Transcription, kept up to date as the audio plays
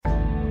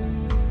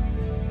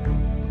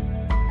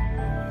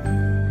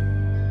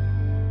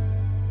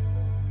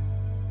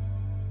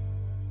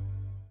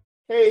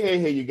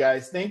Hey, you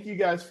guys. Thank you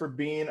guys for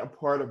being a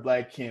part of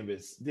Black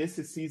Canvas. This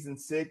is season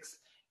 6,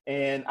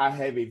 and I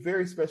have a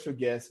very special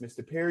guest,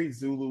 Mr. Perry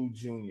Zulu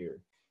Jr.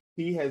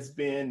 He has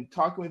been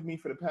talking with me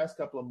for the past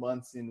couple of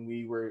months, and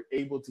we were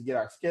able to get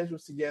our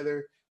schedules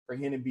together for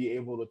him to be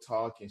able to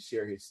talk and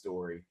share his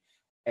story.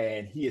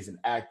 And he is an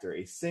actor,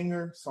 a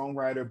singer,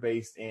 songwriter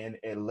based in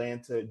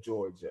Atlanta,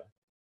 Georgia.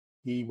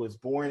 He was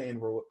born in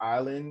Rhode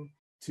Island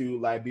to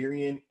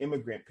Liberian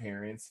immigrant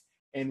parents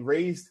and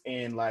raised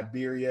in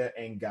Liberia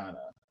and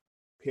Ghana.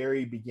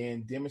 Perry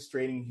began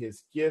demonstrating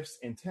his gifts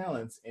and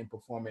talents in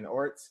performing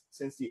arts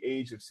since the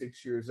age of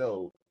 6 years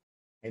old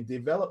and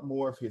developed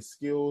more of his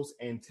skills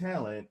and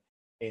talent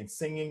in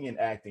singing and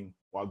acting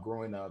while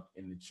growing up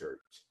in the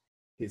church.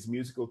 His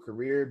musical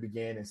career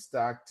began in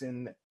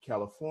Stockton,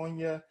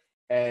 California,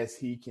 as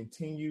he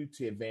continued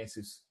to advance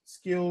his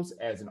skills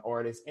as an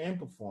artist and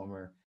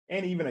performer,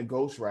 and even a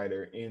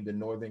ghostwriter in the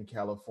Northern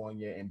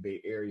California and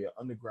Bay Area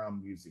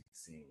underground music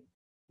scene.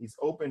 He's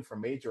opened for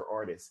major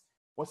artists.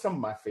 Well, some of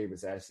my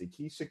favorites actually: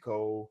 Keisha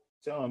Cole,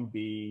 John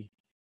B,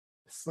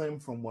 Slim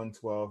from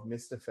 112,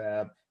 Mr.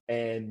 Fab,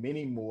 and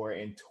many more,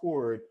 and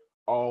toured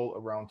all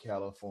around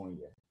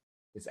California.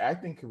 His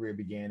acting career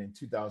began in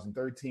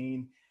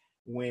 2013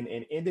 when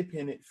an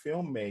independent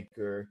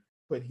filmmaker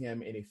put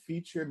him in a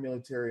feature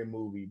military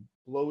movie,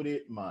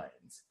 Bloated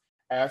Minds,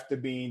 after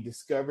being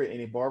discovered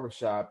in a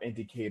barbershop in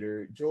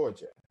Decatur,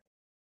 Georgia.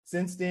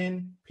 Since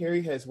then,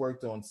 Perry has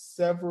worked on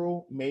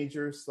several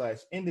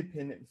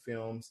major/independent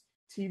films,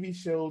 TV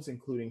shows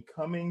including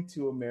Coming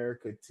to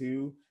America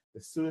 2,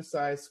 The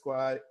Suicide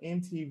Squad,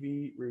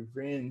 MTV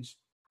Revenge,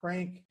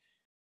 Prank,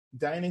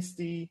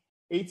 Dynasty,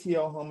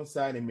 ATL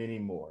Homicide, and many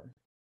more.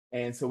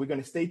 And so we're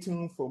going to stay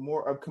tuned for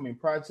more upcoming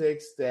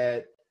projects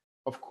that,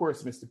 of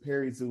course, Mr.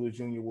 Perry Zulu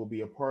Jr. will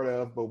be a part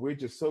of, but we're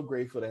just so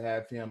grateful to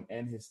have him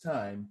and his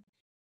time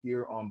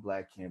here on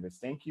Black Canvas.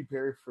 Thank you,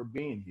 Perry, for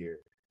being here.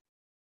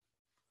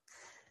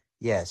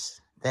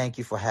 Yes. Thank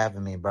you for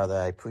having me, brother.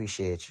 I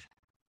appreciate you.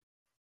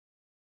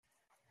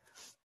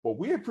 Well,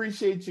 we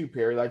appreciate you,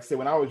 Perry. Like I said,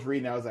 when I was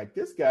reading, I was like,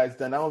 this guy's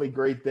done not only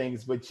great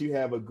things, but you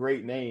have a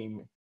great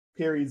name,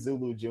 Perry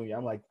Zulu Jr.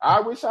 I'm like, I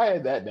wish I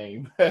had that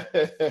name. I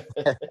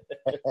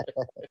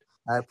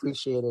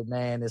appreciate it,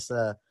 man. It's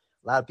a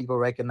lot of people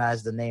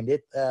recognize the name.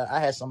 I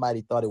had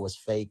somebody thought it was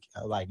fake.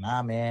 I was like,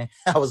 nah, man.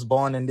 I was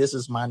born and this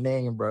is my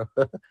name, bro.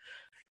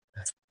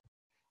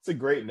 It's a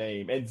great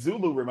name. And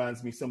Zulu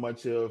reminds me so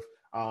much of,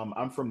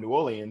 I'm from New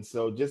Orleans.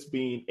 So just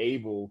being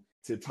able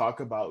to talk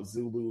about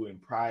Zulu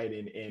and pride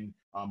in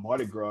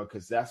Mardi Gras,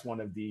 because that's one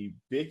of the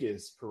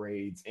biggest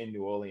parades in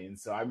New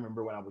Orleans. So I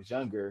remember when I was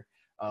younger,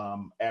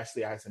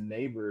 actually I had some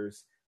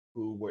neighbors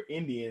who were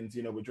Indians,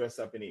 would dress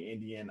up in the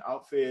Indian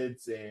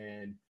outfits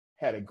and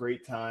had a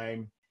great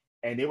time.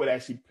 And they would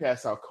actually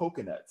pass out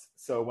coconuts.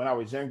 So when I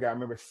was younger, I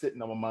remember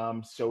sitting on my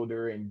mom's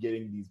shoulder and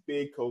getting these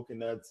big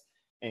coconuts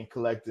and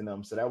collecting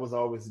them. So that was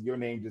always, your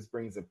name just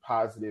brings a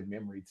positive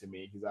memory to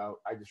me, because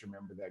I just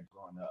remember that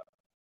growing up.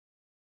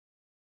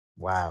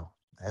 Wow.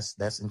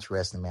 That's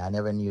interesting, man. I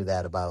never knew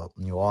that about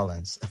New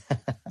Orleans.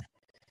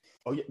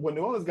 Oh yeah, well,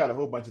 New Orleans got a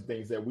whole bunch of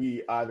things that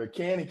we either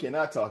can and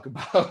cannot talk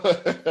about.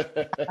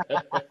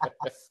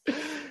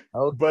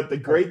 Okay. But the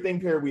great thing,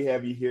 Perry, we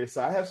have you here.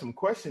 So I have some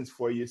questions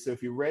for you. So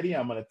if you're ready,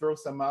 I'm going to throw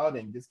some out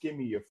and just give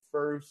me your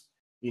first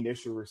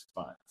initial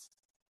response.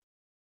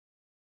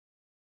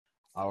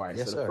 All right.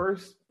 Yes, so sir. The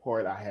first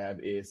part I have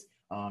is,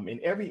 in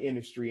every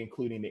industry,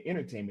 including the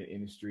entertainment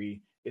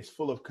industry, is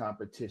full of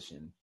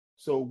competition.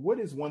 So what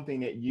is one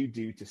thing that you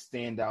do to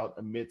stand out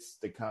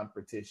amidst the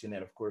competition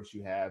that, of course,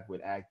 you have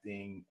with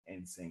acting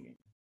and singing?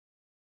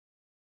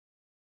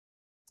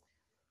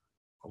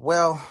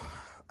 Well,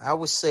 I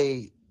would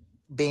say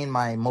being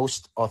my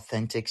most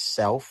authentic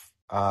self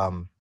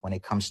when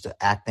it comes to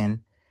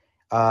acting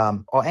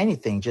or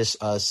anything, just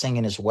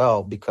singing as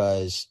well,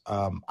 because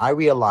I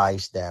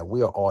realize that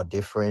we are all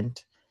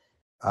different.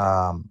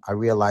 I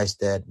realize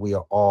that we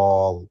are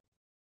all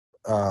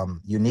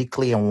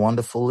uniquely and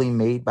wonderfully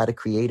made by the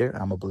Creator.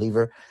 I'm a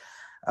believer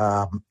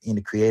in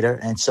the Creator.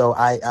 And so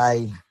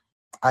I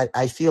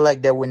feel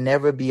like there will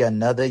never be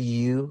another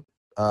you.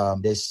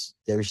 There's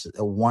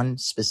a one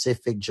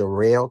specific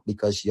Jarrell,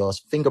 because your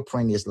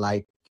fingerprint is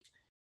like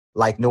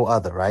no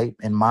other, right?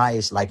 And mine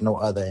is like no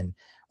other. And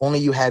only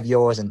you have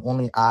yours and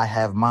only I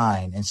have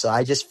mine. And so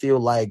I just feel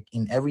like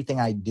in everything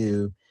I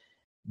do,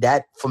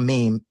 that for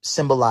me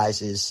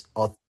symbolizes,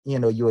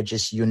 you are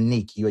just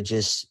unique. You are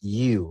just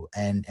you,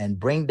 and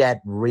bring that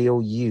real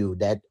you,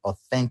 that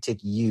authentic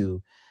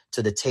you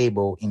to the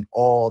table in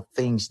all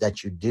things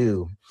that you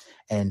do.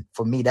 And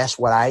for me, that's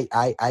what I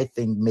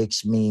think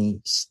makes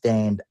me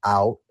stand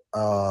out.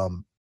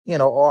 Or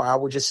I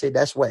would just say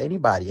that's what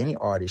any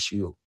artist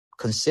you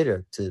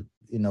consider to,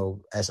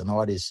 as an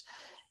artist,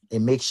 it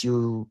makes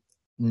you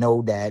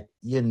know that,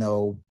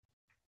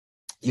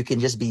 you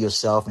can just be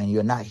yourself, and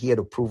you're not here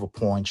to prove a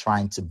point,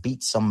 trying to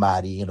beat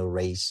somebody in a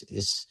race.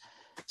 It's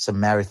a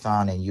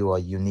marathon, and you are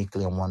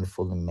uniquely and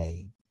wonderfully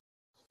made.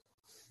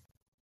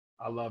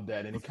 I love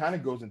that. And it kind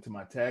of goes into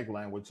my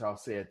tagline, which I'll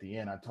say at the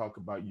end. I talk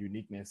about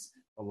uniqueness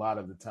a lot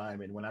of the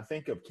time. And when I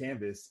think of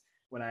Canvas,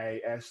 when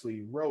I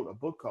actually wrote a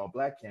book called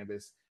Black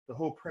Canvas, the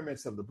whole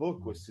premise of the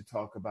book was to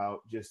talk about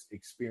just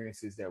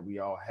experiences that we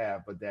all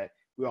have, but that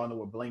we all know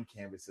what blank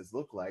canvases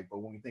look like. But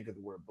when we think of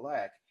the word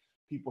black,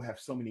 people have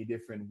so many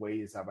different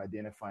ways of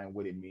identifying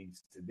what it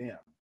means to them.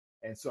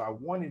 And so I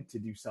wanted to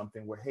do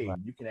something where, hey, Right.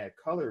 you can add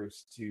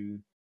colors to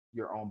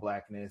your own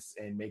blackness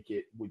and make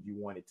it what you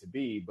want it to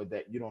be, but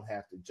that you don't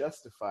have to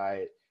justify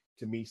it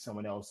to meet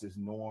someone else's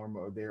norm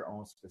or their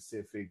own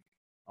specific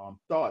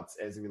thoughts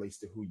as it relates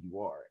to who you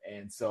are.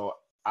 And so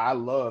I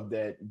love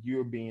that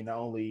you're being not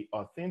only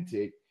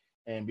authentic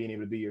and being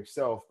able to be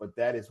yourself, but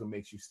that is what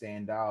makes you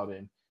stand out.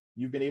 And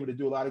you've been able to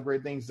do a lot of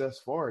great things thus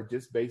far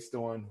just based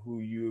on who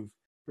you've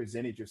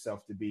presented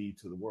yourself to be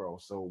to the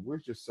world. So we're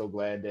just so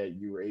glad that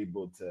you were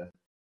able to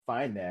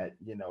find that,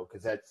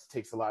 because that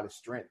takes a lot of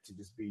strength to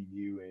just be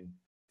you and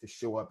to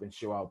show up and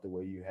show out the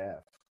way you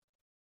have.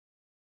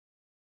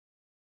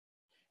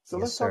 So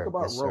Yes, let's talk sir.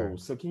 about Yes, sir.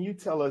 roles. So can you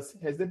tell us,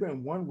 has there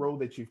been one role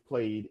that you've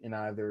played in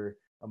either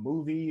a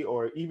movie,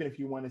 or even if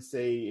you want to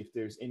say if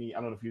there's any,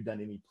 I don't know if you've done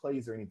any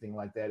plays or anything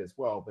like that as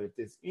well, but if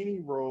there's any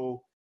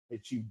role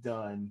that you've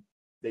done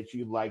that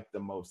you like the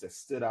most, that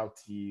stood out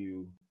to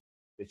you,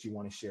 that you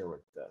want to share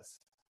with us?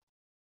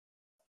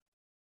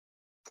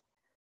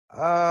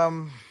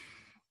 Um,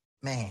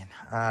 man,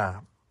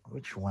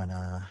 which one?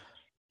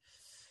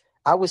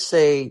 I would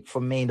say for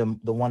me,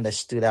 the one that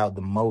stood out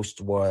the most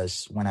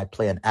was when I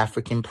play an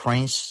African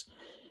prince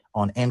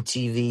on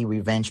MTV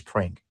Revenge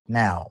Prank.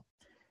 Now,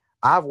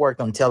 I've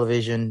worked on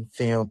television,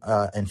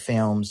 and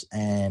films,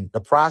 and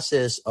the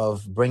process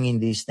of bringing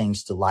these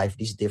things to life,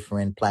 these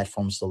different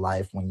platforms to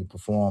life, when you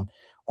perform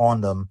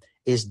on them,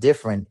 is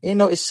different.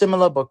 It's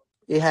similar, but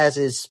it has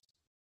its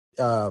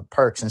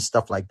perks and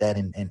stuff like that,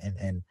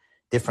 and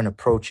different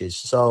approaches.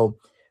 So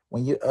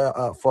when you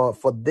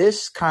for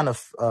this kind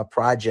of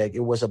project, it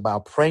was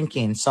about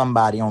pranking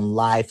somebody on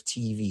live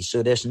TV.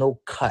 So there's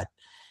no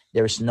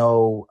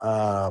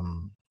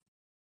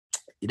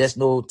there's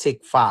no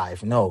take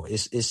five. No,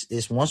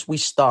 it's once we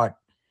start,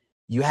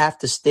 you have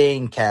to stay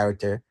in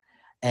character,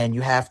 and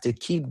you have to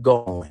keep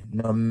going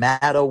no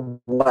matter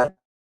what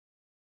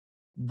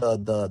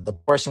the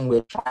person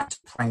we're trying to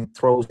prank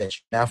throws at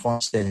you. Now, for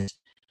instance,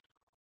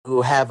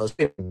 we'll have a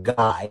script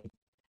guide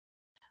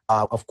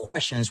of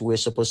questions we're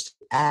supposed to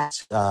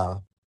ask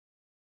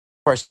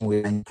person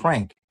we're in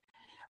prank.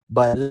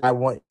 But I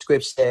want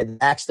script said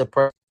ask the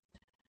person,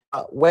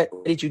 where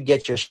did you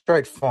get your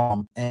shirt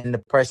from? And the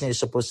person is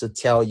supposed to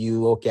tell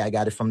you, okay, I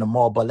got it from the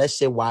mall. But let's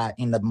say why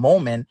in the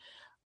moment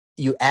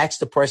you ask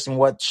the person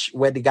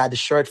where they got the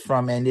shirt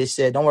from, and they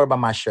said, don't worry about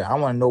my shirt. I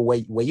want to know where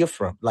you're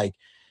from. Like,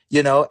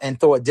 and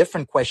throw a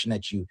different question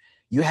at you.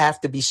 You have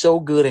to be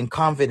so good and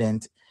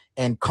confident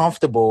and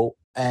comfortable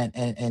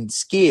and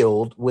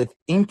skilled with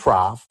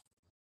improv,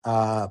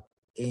 uh,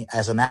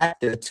 as an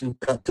actor, to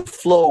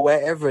flow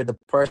wherever the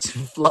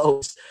person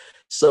flows.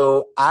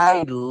 So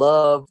I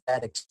love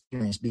that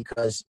experience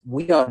because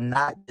we are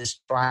not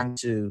just trying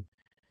to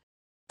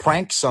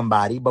prank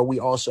somebody, but we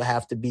also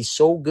have to be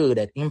so good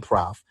at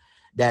improv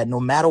that no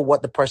matter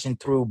what the person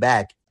threw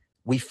back,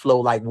 we flow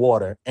like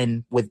water,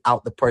 and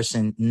without the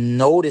person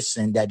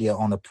noticing that they're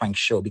on a prank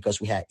show, because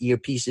we had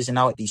earpieces and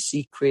all these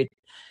secret,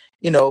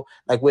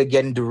 like we're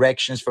getting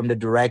directions from the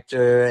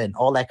director and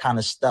all that kind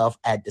of stuff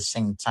at the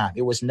same time.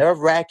 It was nerve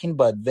wracking,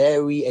 but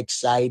very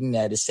exciting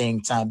at the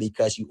same time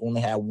because you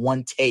only had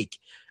one take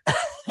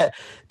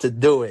to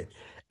do it.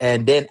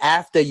 And then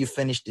after you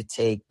finish the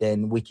take,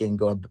 then we can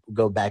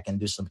go back and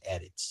do some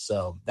edits.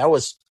 So that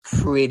was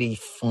pretty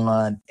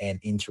fun and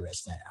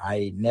interesting.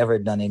 I never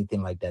done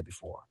anything like that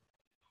before.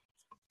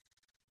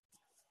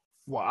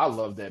 Well, I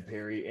love that,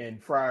 Perry.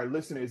 And for our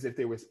listeners, if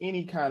there was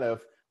any kind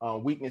of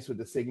weakness with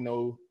the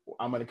signal,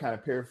 I'm going to kind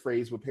of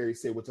paraphrase what Perry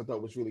said, which I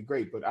thought was really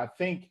great. But I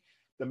think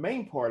the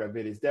main part of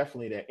it is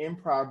definitely that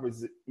improv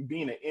was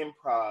being an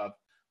improv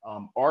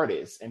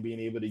artist and being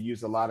able to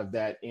use a lot of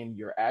that in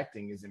your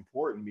acting is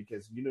important,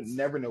 because you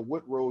never know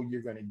what role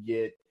you're going to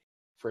get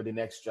for the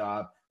next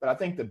job. But I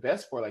think the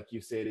best part, like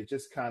you said, is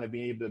just kind of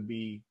being able to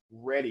be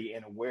ready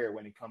and aware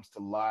when it comes to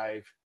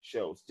live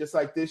shows. Just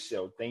like this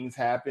show, things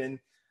happen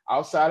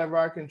outside of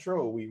our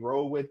control. We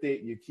roll with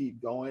it. You keep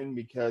going,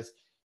 because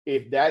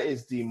if that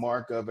is the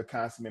mark of a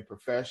consummate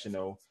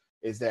professional,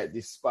 is that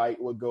despite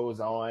what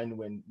goes on,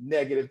 when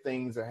negative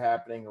things are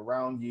happening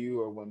around you,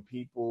 or when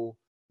people,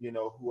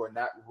 who are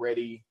not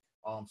ready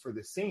for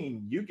the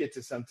scene, you get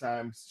to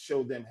sometimes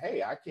show them,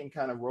 hey, I can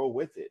kind of roll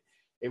with it.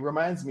 It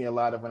reminds me a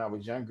lot of when I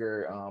was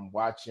younger,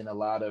 watching a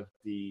lot of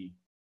the,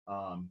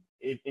 and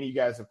you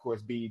guys, of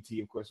course, BET,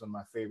 of course, one of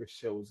my favorite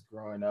shows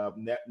growing up,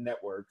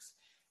 networks.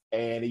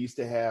 And it used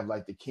to have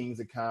like the Kings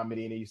of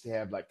Comedy, and it used to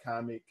have like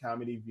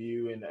Comedy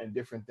View, and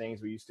different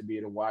things. We used to be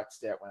able to watch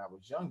that when I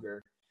was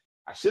younger.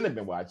 I shouldn't have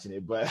been watching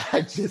it, but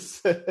I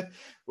just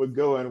would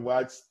go and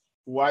watch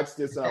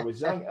this when I was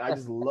young. And I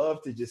just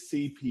love to just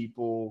see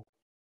people,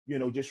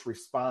 just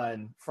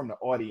respond from the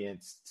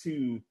audience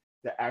to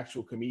the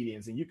actual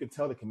comedians. And you could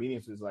tell the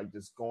comedians was like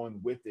just going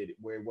with it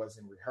where it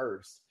wasn't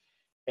rehearsed.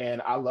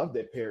 And I love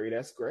that, Perry.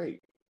 That's great.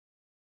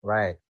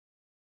 Right.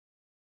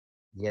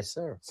 Yes,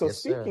 sir. So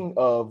Yes, sir. speaking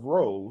of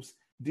roles,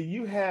 do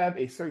you have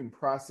a certain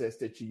process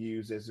that you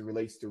use as it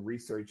relates to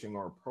researching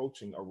or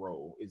approaching a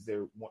role? Is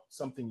there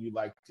something you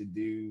like to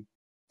do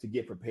to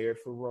get prepared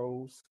for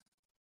roles?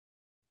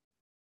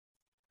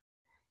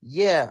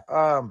 Yeah.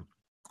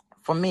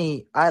 For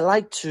me, I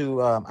like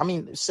to. I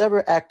mean,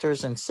 several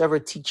actors and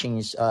several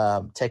teachings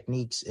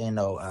techniques.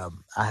 I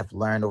have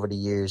learned over the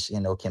years.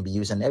 Can be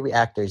used, and every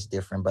actor is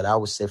different. But I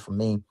would say for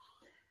me,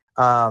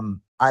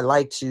 I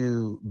like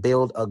to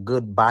build a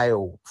good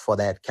bio for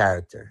that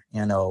character.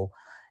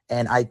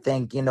 And I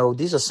think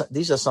these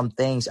are some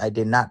things I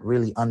did not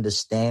really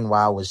understand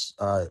while I was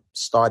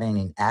starting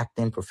in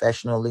acting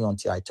professionally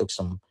until I took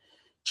some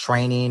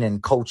training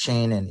and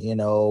coaching and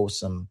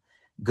some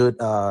good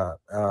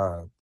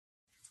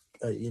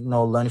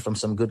learning from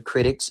some good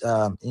critics.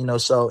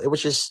 So it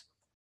was just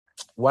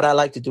what I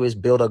like to do is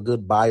build a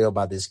good bio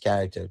about this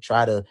character,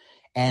 try to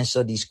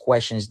answer these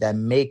questions that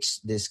makes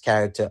this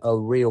character a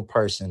real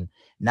person,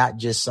 not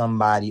just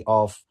somebody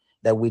off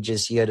that we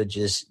just here to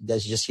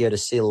that's just here to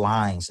say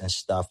lines and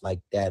stuff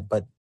like that.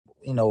 But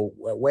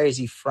where is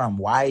he from?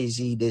 Why is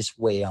he this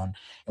way on?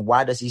 And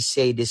why does he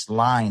say this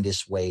line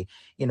this way?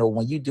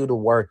 When you do the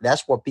work,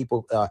 that's what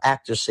people,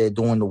 actors say,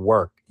 doing the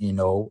work. A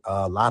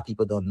lot of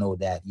people don't know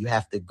that you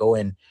have to go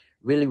and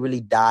really,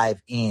 really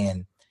dive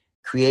in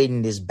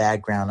creating this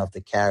background of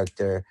the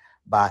character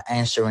by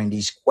answering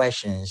these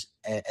questions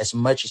as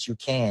much as you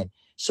can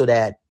so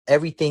that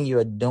everything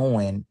you're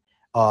doing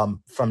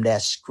from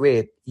that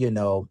script,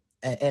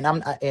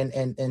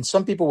 and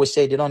some people would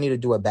say they don't need to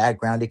do a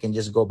background. They can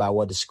just go by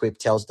what the script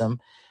tells them.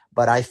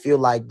 But I feel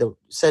like the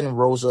certain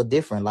roles are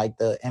different, like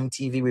the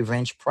MTV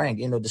Revenge Prank.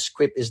 The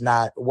script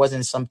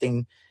wasn't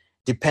something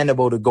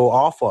dependable to go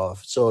off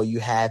of. So you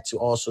had to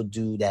also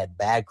do that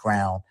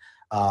background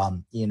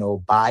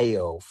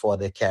bio for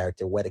the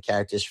character, where the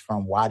character is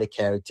from, why the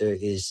character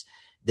is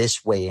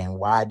this way, and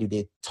why do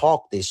they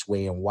talk this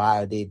way, and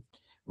why are they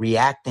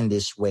reacting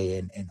this way,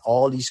 and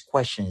all these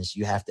questions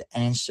you have to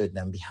answer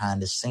them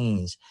behind the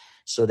scenes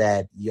so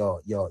that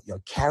your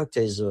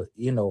character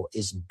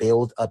is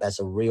built up as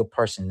a real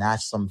person, not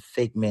some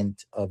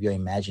figment of your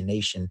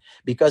imagination,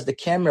 because the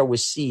camera will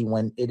see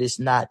when it is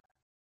not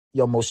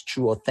your most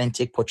true,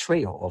 authentic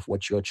portrayal of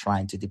what you're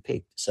trying to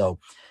depict. So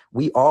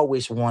we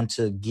always want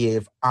to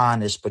give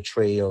honest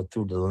portrayal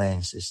through the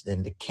lenses.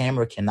 Then the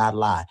camera cannot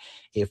lie.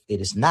 If it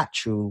is not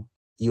true,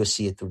 you'll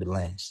see it through the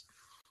lens.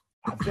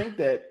 I think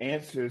that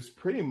answers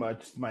pretty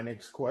much my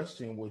next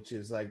question, which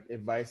is like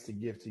advice to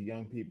give to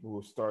young people who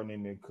are starting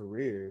in their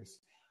careers.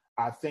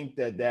 I think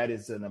that that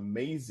is an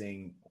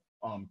amazing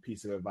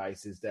piece of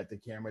advice, is that the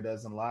camera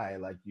doesn't lie.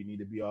 Like, you need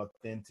to be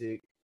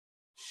authentic,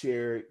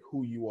 share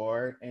who you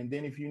are. And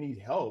then if you need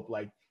help,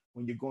 like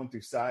when you're going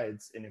through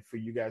sides, and if for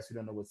you guys who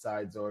don't know what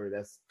sides are,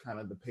 that's kind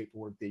of the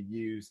paperwork they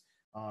use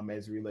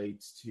as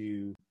relates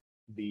to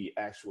the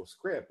actual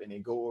script. And they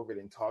go over it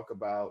and talk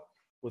about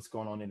what's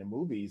going on in the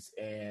movies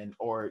and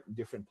or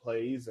different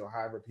plays, or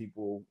however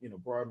people,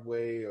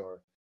 Broadway or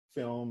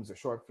films or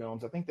short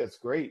films. I think that's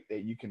great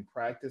that you can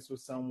practice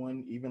with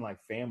someone, even like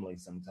family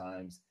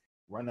sometimes,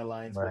 run the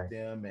lines with Right.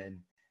 them. And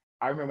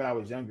I remember when I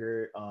was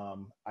younger,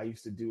 I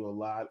used to do a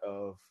lot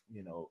of,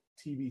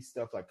 TV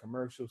stuff, like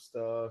commercial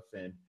stuff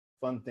and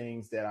fun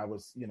things that I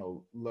was,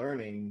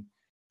 learning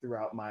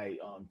throughout my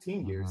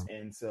teen years. Mm-hmm.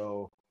 And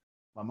so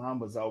my mom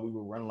was all, we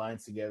would run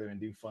lines together and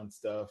do fun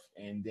stuff.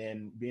 And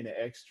then being an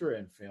extra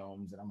in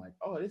films, and I'm like,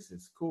 oh, this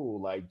is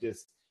cool. Like,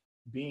 just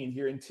being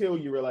here, until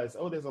you realize,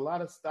 oh, there's a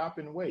lot of stop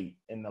and wait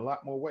and a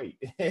lot more wait.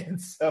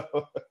 And so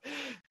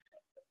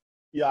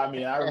yeah, I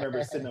mean, I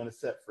remember sitting on the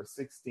set for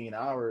 16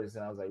 hours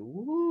and I was like,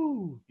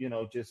 woo,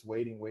 just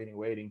waiting, waiting,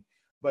 waiting.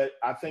 But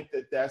I think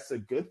that that's a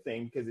good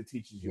thing because it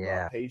teaches you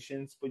about Yeah.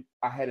 patience. But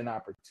I had an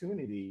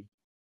opportunity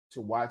to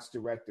watch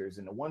directors,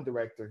 and the one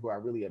director who I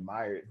really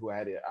admired, who I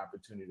had the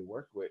opportunity to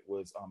work with,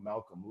 was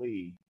Malcolm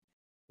Lee,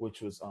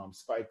 which was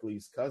Spike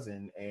Lee's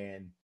cousin,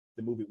 and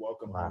the movie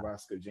Welcome Home, Wow.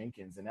 Roscoe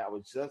Jenkins. And that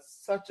was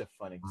just such a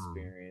fun Mm.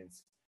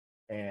 experience.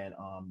 And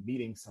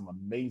meeting some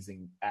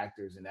amazing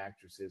actors and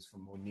actresses,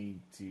 from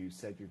Monique to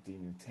Cedric D.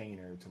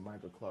 Entertainer to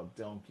Michael Clark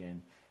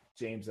Duncan,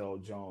 James L.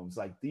 Jones,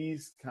 like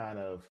these kind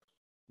of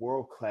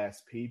world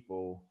class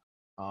people.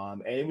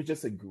 And it was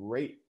just a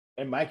great,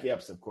 and Mike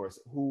Epps, of course,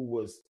 who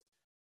was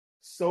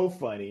so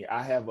funny.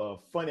 I'm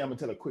gonna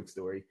tell a quick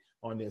story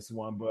on this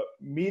one, but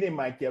meeting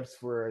Mike Epps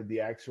for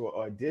the actual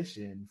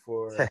audition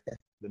for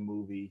the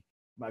movie,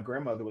 my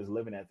grandmother was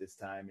living at this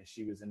time, and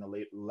she was in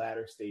the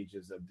latter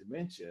stages of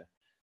dementia.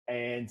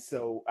 And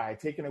so I had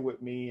taken her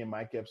with me, and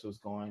Mike Epps was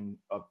going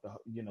up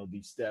these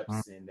Mm.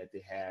 steps and that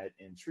they had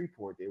in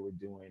Shreveport, they were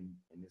doing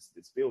in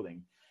this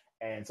building.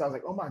 And so I was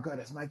like, oh my God,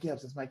 that's Mike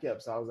Epps, that's Mike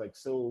Epps. So I was like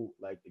so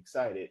like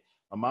excited.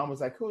 My mom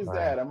was like, "Who's Right.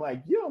 that?" I'm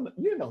like, "You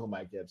know who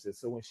Mike Epps is."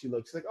 So when she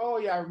looked, she's like, "Oh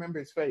yeah, I remember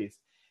his face."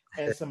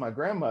 And so my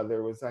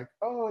grandmother was like,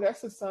 "Oh,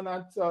 that's the son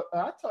I taught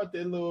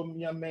that little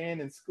young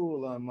man in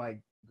school." I'm like,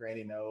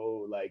 Granny,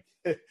 no, like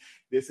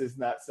this is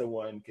not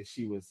someone, because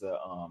she was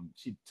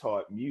she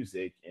taught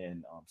music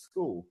in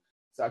school.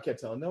 So I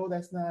kept telling, no,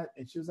 that's not.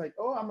 And she was like,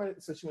 oh, I'm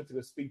gonna. So she went to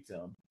go speak to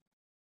him,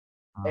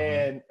 Uh-huh.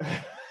 and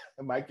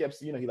Mike kept,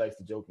 he likes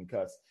to joke and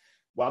cuss.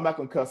 Well, I'm not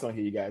gonna cuss on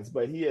here, you guys,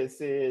 but he had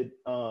said,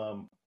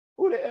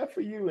 who the F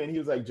are you? And he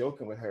was like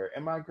joking with her.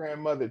 And my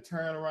grandmother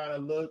turned around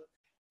and looked,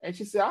 and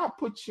she said, I'll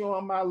put you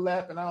on my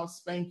lap and I'll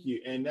spank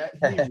you. And that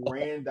he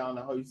ran down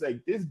the hall. He's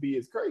like, this bee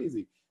is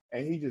crazy.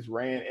 And he just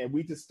ran, and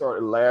we just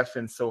started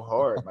laughing so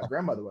hard. My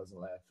grandmother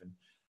wasn't laughing.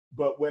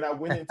 But when I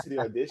went into the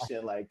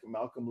audition, like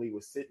Malcolm Lee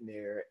was sitting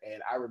there,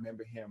 and I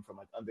remember him from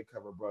like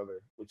Undercover Brother,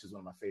 which is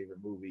one of my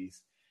favorite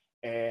movies.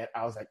 And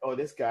I was like, oh,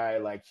 this guy,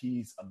 like,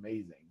 he's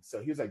amazing.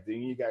 So he was like, do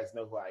you guys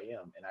know who I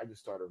am? And I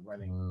just started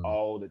running Mm.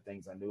 all the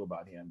things I knew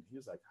about him. He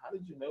was like, how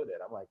did you know that?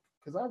 I'm like,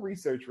 because I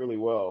researched really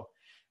well.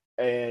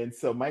 And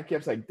so Mike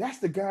kept like, that's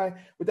the guy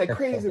with that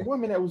crazy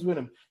woman that was with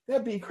him.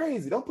 That'd be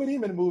crazy. Don't put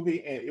him in the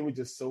movie. And it was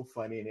just so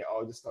funny. And they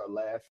all just started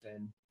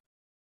laughing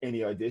in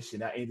the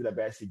audition. I ended up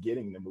actually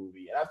getting the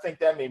movie. And I think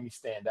that made me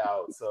stand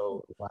out.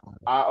 So Wow.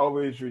 I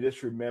always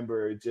just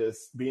remember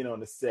just being on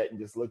the set and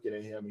just looking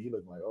at him. And he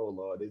looked like, oh,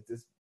 Lord,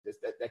 it's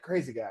that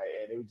crazy guy.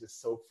 And it was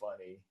just so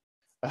funny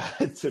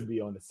to be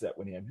on the set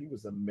with him. He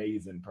was an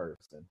amazing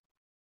person.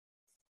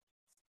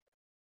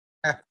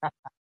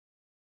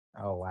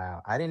 Oh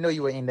wow! I didn't know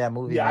you were in that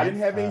movie, Yeah, I man. didn't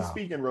have any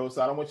speaking roles,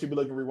 so I don't want you to be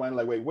looking rewind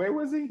like, wait, where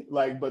was he?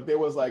 Like, but there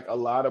was like a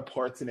lot of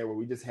parts in there where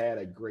we just had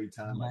a great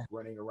time, like Yeah.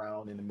 running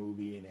around in the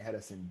movie, and it had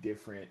us in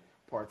different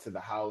parts of the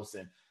house.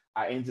 And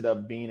I ended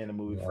up being in the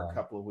movie for a Yeah.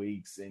 couple of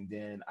weeks, and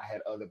then I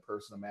had other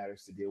personal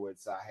matters to deal with,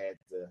 so I had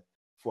to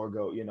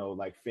forego,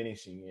 like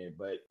finishing it.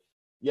 But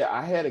yeah,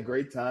 I had a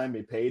great time.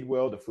 It paid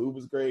well. The food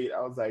was great.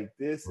 I was like,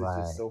 this is just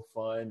Right. so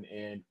fun,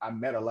 and I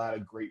met a lot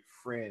of great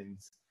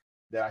friends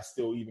that I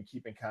still even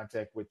keep in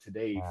contact with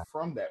today Right.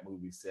 from that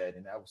movie set.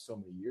 And that was so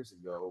many years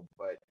ago,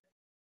 but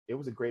it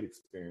was a great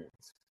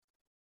experience.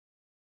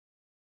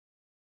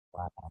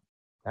 Wow.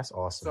 That's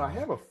awesome, So I man.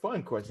 have a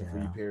fun question for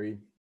you, Yeah.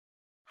 Perry.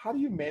 How do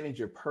you manage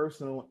your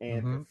personal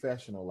and Hmm.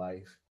 professional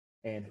life?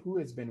 And who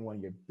has been one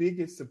of your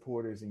biggest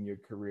supporters in your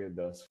career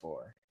thus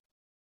far?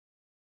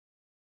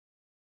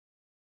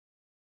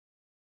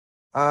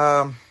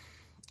 Um,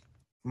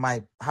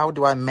 my how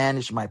do I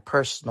manage my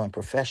personal and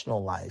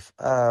professional life?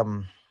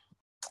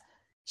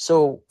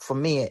 So for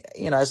me,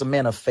 as a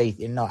man of faith,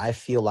 I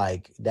feel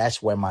like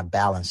that's where my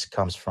balance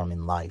comes from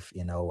in life.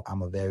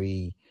 I'm a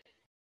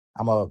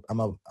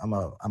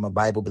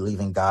Bible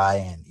believing guy,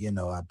 and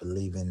I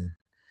believe in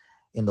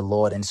the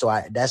Lord, and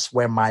so that's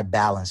where my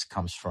balance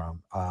comes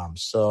from.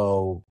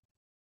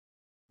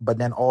 But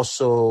then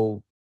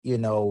also,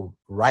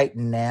 right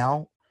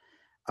now,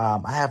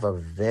 I have a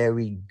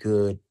very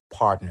good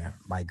partner,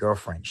 my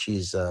girlfriend.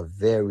 She's a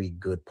very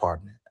good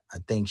partner. I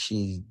think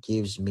she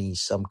gives me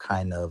some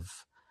kind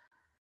of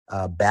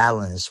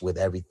balance with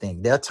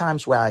everything. There are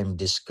times where I'm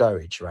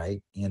discouraged,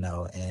 right?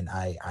 And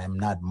I'm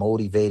not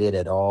motivated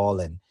at all.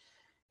 And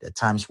there are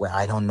times where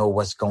I don't know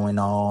what's going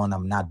on.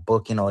 I'm not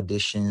booking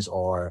auditions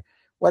or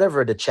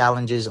whatever the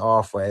challenges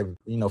are for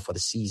for the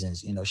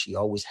seasons. She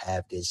always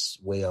have this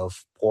way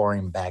of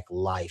pouring back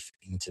life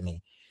into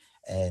me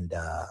and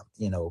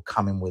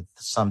coming with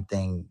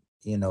something,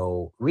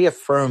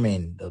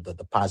 reaffirming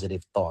the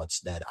positive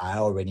thoughts that I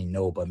already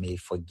know but may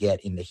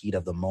forget in the heat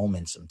of the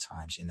moment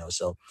sometimes.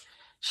 So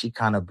she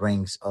kind of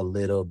brings a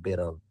little bit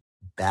of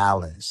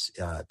balance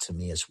to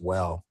me as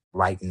well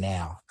right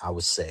now, I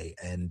would say.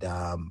 And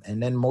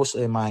then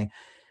mostly my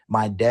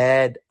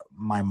dad,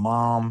 my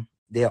mom,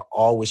 they're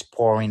always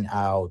pouring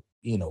out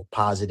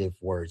positive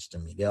words to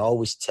me. They're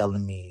always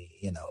telling me,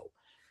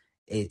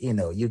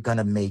 you're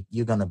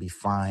gonna be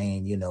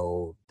fine.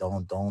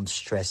 Don't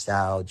stress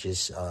out.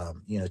 Just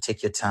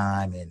take your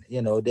time. And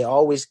they're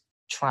always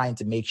trying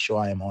to make sure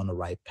I am on the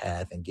right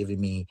path and giving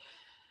me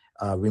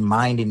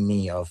reminding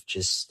me of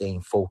just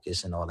staying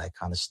focused and all that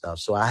kind of stuff.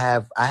 So I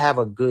have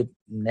a good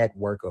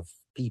network of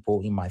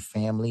people in my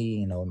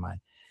family, in my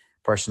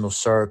personal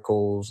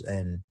circles,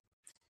 and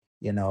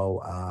you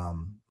know,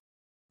 um,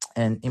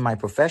 and in my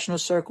professional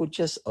circle,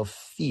 just a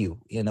few.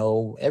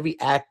 Every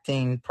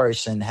acting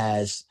person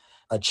has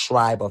a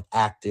tribe of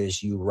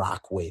actors you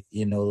rock with.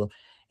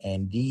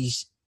 And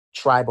these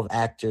tribe of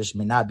actors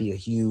may not be a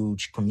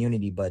huge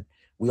community, but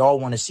we all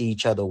want to see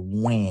each other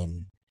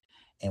win,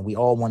 and we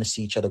all want to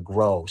see each other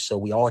grow. So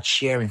we all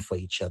cheering for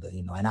each other,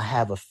 and I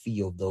have a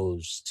few of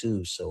those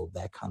too. So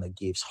that kind of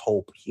gives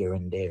hope here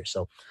and there.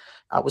 So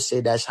I would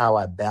say that's how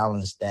I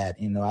balance that.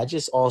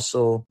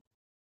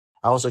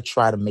 I also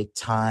try to make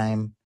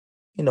time,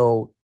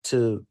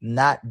 to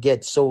not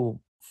get so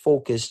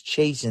focused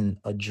chasing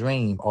a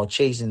dream or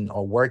chasing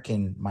or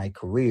working my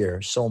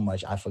career so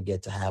much I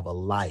forget to have a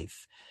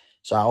life.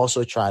 So I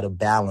also try to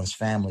balance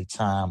family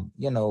time,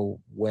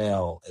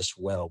 well as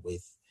well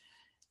with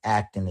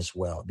acting as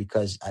well,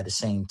 because at the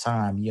same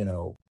time,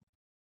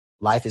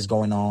 life is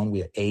going on,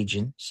 we're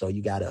aging, so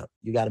you gotta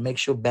make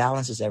sure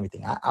balance is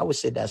everything. I would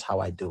say that's how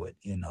I do it.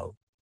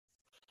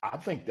 I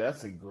think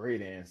that's a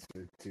great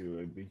answer to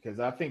it because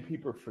I think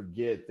people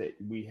forget that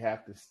we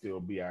have to still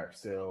be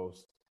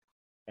ourselves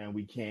and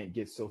we can't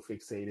get so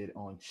fixated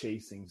on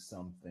chasing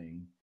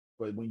something.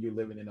 But when you're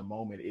living in a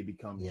moment, it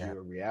becomes Yeah.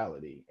 your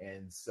reality.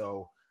 And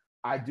so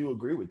I do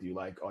agree with you.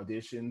 Like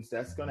auditions,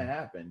 that's going to Hmm.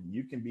 happen.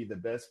 You can be the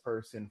best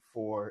person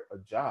for a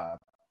job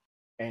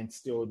and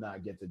still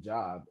not get the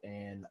job.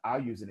 And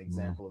I'll use an Hmm.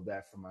 example of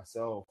that for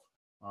myself.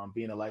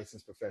 Being a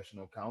licensed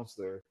professional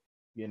counselor,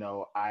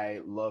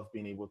 I love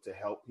being able to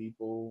help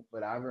people.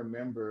 But I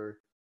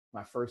remember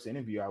my first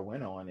interview I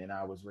went on, and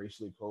I was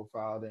racially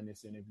profiled in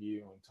this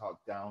interview and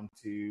talked down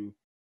to.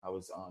 I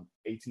was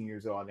 18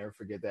 years old. I'll never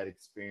forget that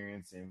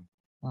experience. And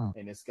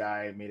this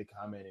guy made a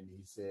comment, and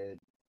he said,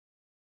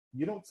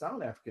 "You don't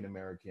sound African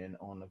American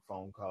on the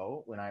phone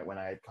call." When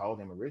I had called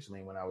him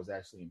originally, when I was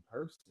actually in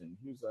person,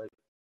 he was like,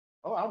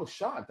 "Oh, I was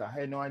shocked. I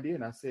had no idea."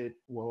 And I said,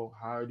 "Well,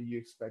 how do you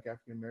expect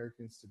African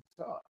Americans to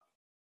talk?"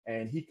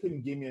 And he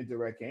couldn't give me a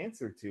direct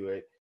answer to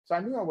it. So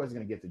I knew I wasn't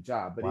going to get the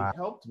job, but it Wow.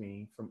 helped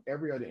me from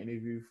every other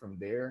interview from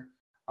there.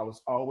 I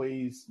was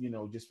always,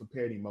 just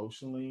prepared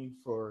emotionally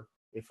for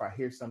if I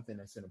hear something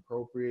that's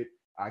inappropriate,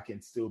 I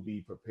can still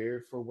be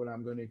prepared for what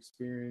I'm going to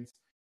experience.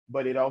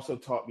 But it also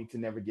taught me to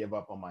never give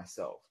up on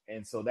myself.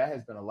 And so that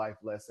has been a life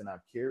lesson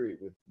I've carried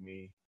with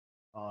me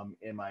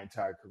in my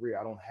entire career.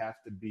 I don't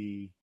have to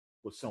be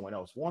what someone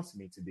else wants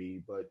me to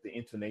be, but the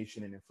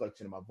intonation and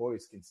inflection of my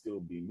voice can still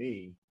be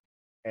me,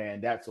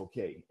 and that's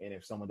okay. And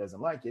if someone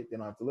doesn't like it, they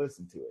don't have to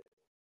listen to it.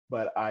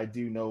 But I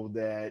do know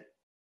that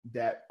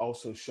that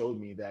also showed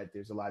me that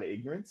there's a lot of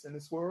ignorance in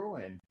this world,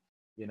 and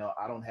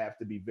I don't have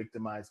to be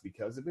victimized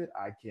because of it.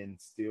 I can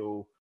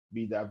still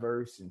be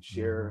diverse and Hmm.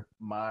 share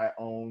my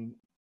own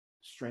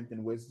strength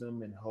and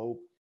wisdom and hope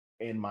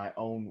in my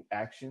own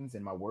actions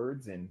and my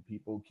words, and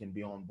people can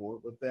be on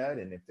board with that.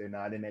 And if they're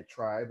not in that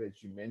tribe,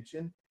 as you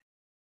mentioned,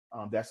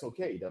 that's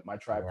okay. That my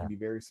tribe can Yeah. be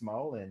very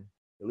small, and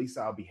at least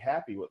I'll be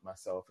happy with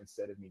myself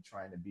instead of me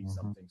trying to be Hmm.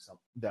 something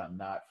that I'm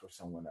not for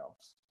someone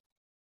else.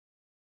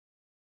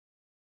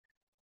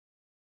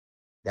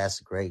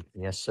 That's great.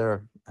 Yes,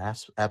 sir.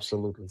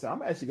 Absolutely. So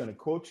I'm actually going to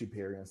quote you,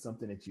 Perry, on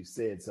something that you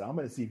said. So I'm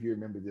going to see if you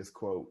remember this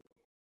quote.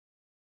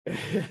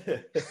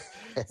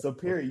 So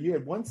Perry, you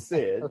had once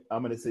said,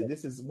 I'm going to say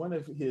this is one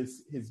of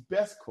his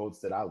best quotes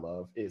that I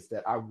love, is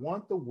that I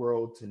want the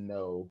world to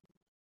know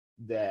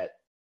that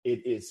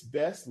it is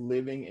best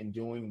living and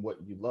doing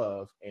what you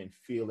love and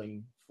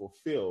feeling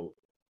fulfilled,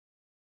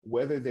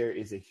 whether there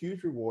is a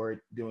huge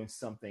reward doing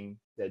something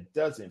that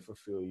doesn't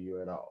fulfill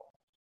you at all.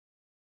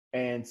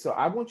 And so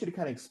I want you to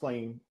kind of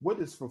explain, what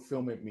does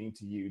fulfillment mean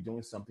to you,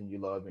 doing something you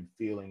love and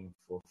feeling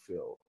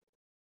fulfilled?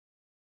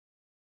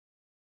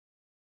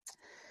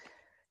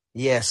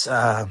 Yes,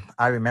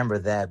 I remember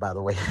that, by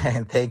the way,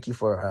 and thank you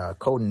for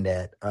coding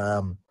that.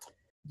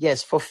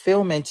 Yes,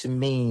 fulfillment to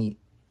me,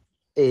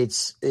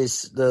 it's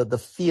the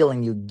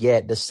feeling you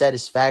get, the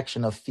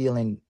satisfaction of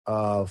feeling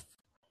of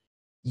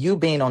you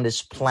being on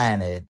this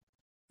planet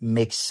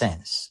makes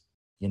sense.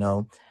 You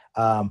know,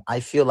 I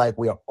feel like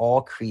we are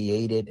all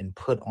created and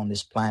put on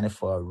this planet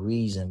for a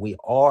reason. We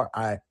are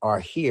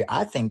here.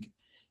 I think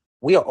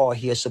we are all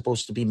here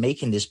supposed to be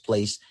making this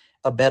place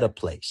a better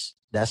place.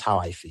 That's how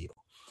I feel.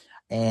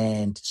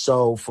 And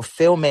so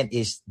fulfillment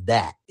is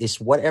that. It's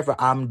whatever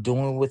I'm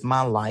doing with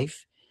my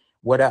life,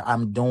 whether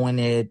I'm doing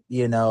it,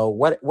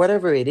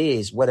 whatever it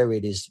is, whether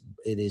it is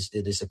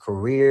a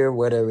career,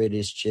 whether it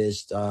is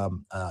just a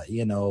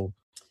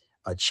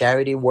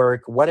charity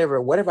work,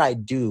 whatever I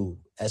do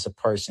as a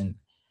person,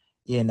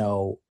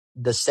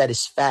 the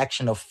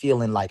satisfaction of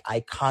feeling like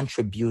I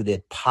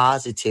contributed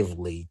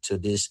positively to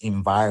this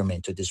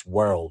environment, to this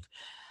world.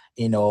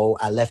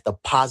 I left a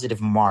positive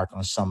mark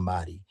on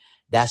somebody.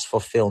 That's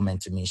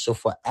fulfillment to me. So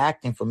for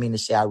acting, for me to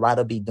say I'd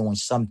rather be doing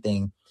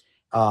something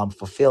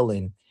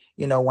fulfilling,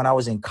 when I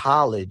was in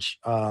college,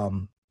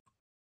 all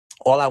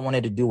I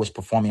wanted to do was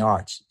performing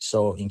arts.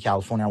 So in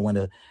California, I went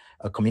to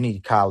a community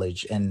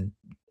college, and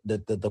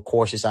the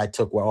courses I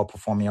took were all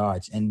performing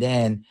arts. And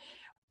then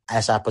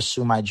as I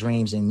pursue my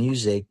dreams in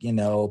music,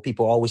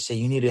 people always say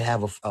you need to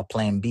have a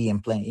plan B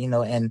and plan,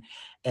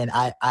 and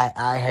I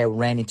had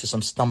ran into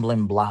some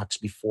stumbling blocks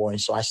before. And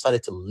so I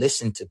started to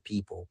listen to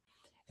people.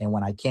 And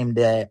when I came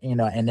there,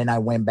 and then I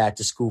went back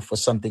to school for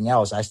something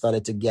else, I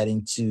started to get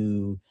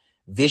into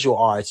visual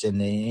arts and,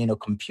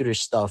 computer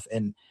stuff.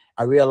 And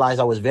I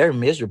realized I was very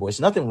miserable. It's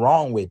nothing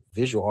wrong with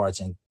visual arts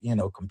and,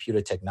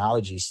 computer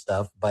technology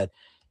stuff, but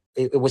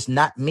it was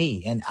not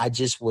me. And I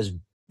just was,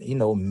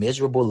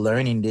 miserable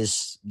learning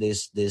this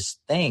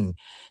thing.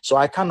 So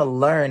I kind of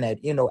learned that,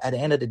 at the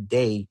end of the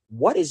day,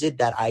 what is it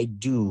that I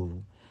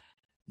do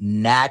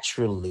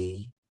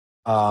naturally,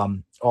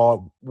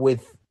 or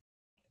with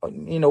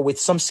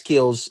some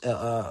skills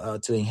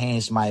to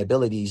enhance my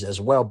abilities as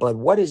well. But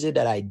what is it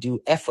that I do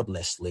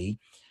effortlessly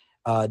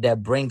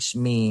that brings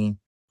me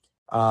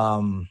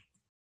um,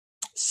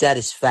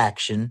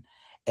 satisfaction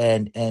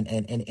and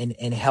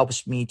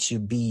helps me to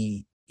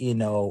be,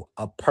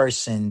 a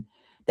person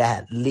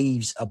that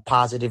leaves a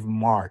positive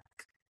mark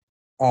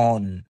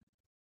on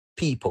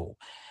people.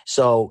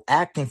 So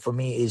acting for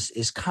me is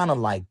kind of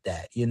like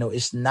that.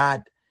 It's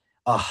not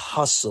a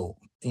hustle,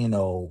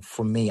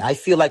 for me. I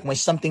feel like when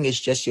something is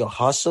just your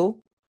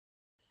hustle,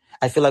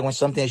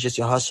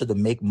 to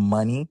make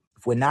money,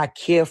 if we're not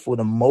careful,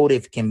 the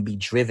motive can be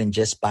driven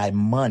just by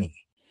money.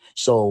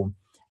 So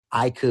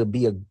I could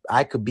be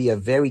a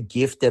very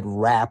gifted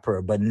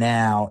rapper, but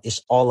now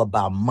it's all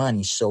about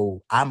money.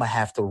 So I'm gonna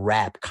have to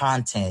rap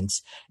content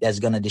that's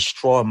gonna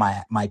destroy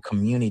my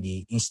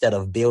community instead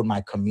of build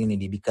my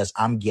community because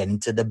I'm getting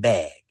to the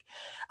bag.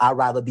 I'd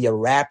rather be a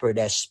rapper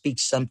that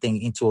speaks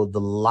something into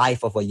the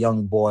life of a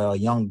young boy or a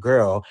young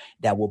girl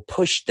that will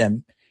push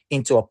them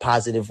into a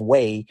positive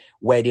way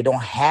where they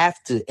don't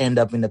have to end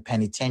up in the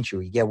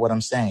penitentiary. You get what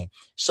I'm saying?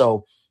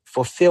 So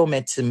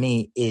fulfillment to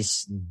me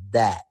is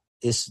that.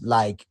 It's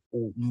like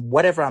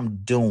whatever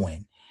I'm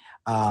doing,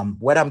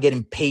 whether I'm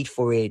getting paid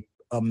for it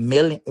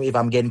if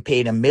I'm getting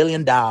paid $1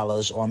 million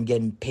or I'm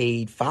getting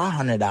paid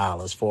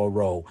 $500 for a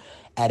role,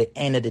 at the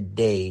end of the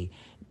day,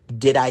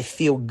 did I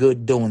feel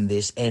good doing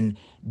this? And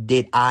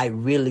did I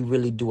really,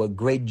 really do a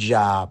great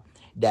job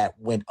that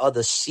when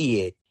others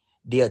see it,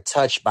 they're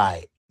touched by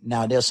it?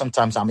 Now, there's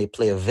sometimes I may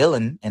play a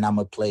villain and I'm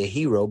gonna play a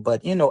hero,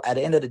 but at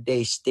the end of the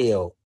day,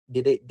 still,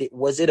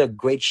 was it a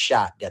great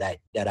shot that I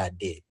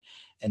did,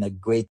 and a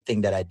great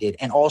thing that I did,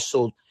 and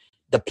also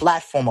the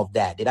platform of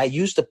that? Did I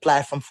use the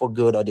platform for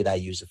good or did I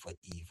use it for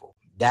evil?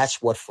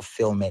 That's what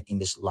fulfillment in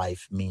this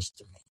life means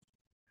to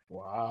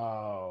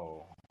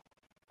Wow.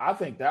 I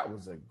think that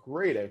was a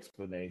great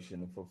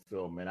explanation of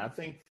fulfillment.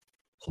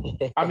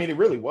 me. I mean, it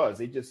really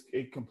was. It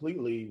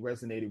completely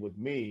resonated with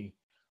me.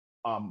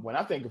 When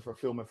I think of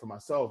fulfillment for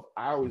myself,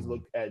 I always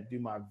look at, do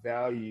my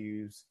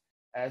values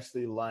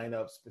actually line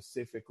up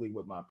specifically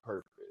with my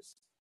purpose?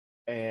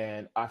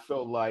 And I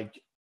felt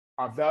like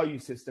our value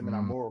system and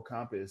our Mm, moral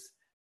compass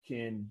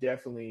can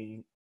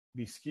definitely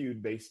be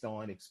skewed based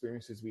on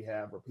experiences we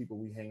have or people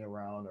we hang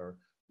around, or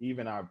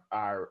even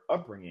our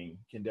upbringing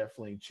can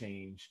definitely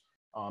change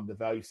the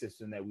value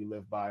system that we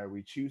live by or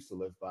we choose to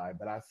live by.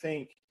 But I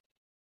think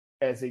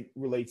as it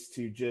relates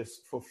to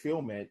just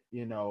fulfillment,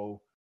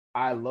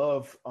 I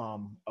love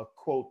a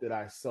quote that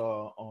I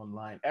saw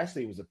online.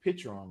 Actually, it was a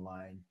picture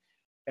online,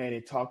 and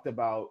it talked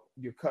about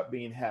your cup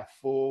being half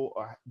full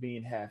or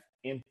being half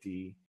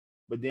empty.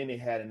 But then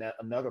it had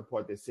another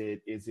part that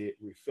said, "Is it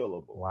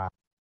refillable?" wow.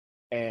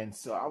 And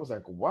so I was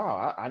like,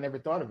 "Wow, I never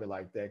thought of it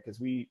like that," because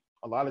we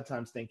a lot of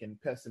times think in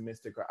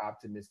pessimistic or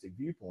optimistic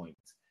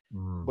viewpoints,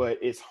 Mm, but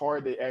it's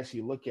hard to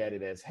actually look at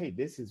it as, hey,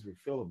 this is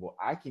refillable.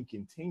 I can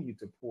continue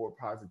to pour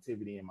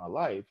positivity in my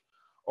life,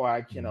 or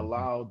I can mhm,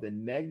 allow the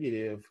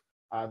negative,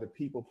 the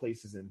people,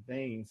 places, and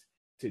things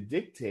to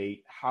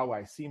dictate how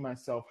I see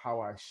myself,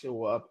 how I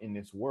show up in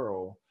this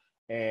world,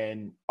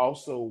 and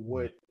also mm,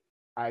 what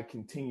I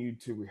continue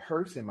to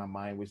rehearse in my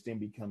mind, which then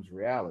becomes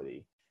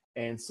reality.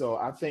 And so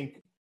I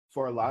think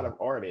for a lot mm, of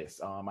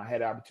artists, I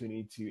had the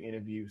opportunity to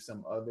interview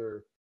some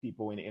other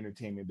people in the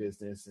entertainment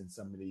business in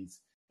some of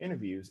these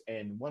interviews,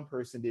 and one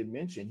person did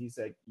mention, he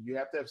said you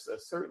have to have a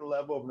certain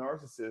level of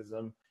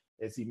narcissism.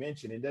 As he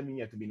mentioned, it doesn't mean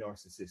you have to be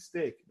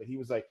narcissistic, but he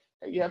was like,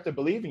 hey, you have to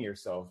believe in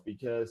yourself,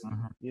 because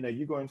mhm, you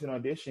go into an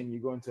audition, you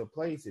go into a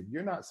place, if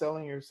you're not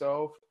selling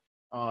yourself,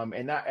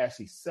 and not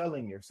actually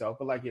selling yourself,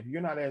 but like if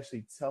you're not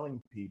actually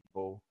telling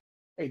people,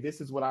 hey,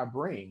 this is what I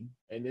bring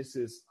and this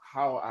is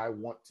how I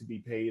want to be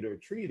paid or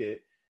treated,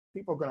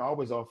 people are going to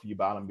always offer you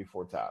bottom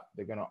before top.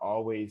 They're going to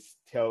always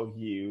tell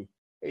you,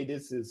 hey,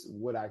 this is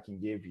what I can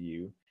give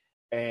you,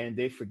 and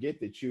they forget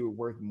that you're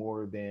worth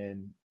more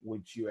than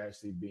what you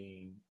actually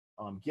being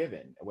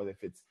given, whether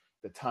if it's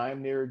the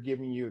time they're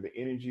giving you, the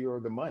energy,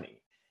 or the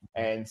money.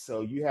 And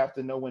so you have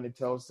to know when to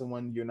tell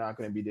someone you're not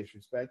going to be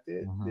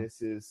disrespected. mhm,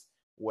 This is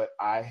what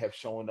I have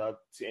shown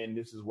up to, and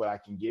this is what I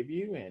can give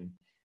you. And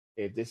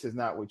if this is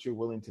not what you're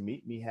willing to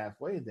meet me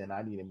halfway, then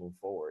I need to move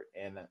forward.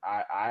 And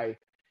I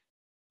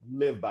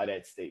live by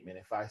that statement.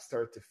 If I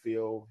start to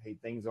feel, hey,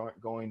 things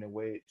aren't going the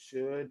way it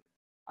should,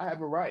 I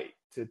have a right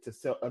to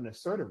sell, an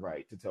assertive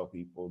right to tell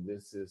people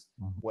this is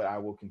mhm. what I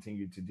will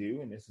continue to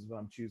do, and this is what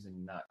I'm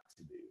choosing not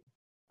to do.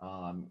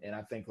 And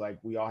I think like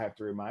we all have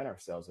to remind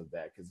ourselves of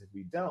that, because if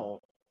we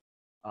don't,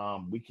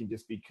 we can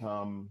just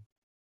become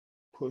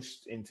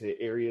pushed into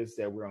areas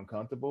that we're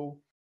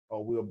uncomfortable,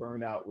 or we'll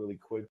burn out really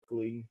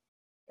quickly,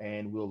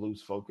 and we'll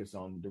lose focus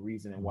on the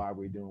reason and why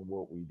we're doing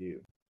what we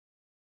do.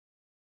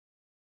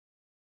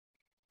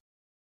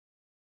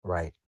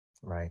 Right,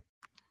 right.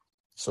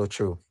 So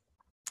true.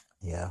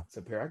 Yeah.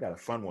 So, Perry, I got a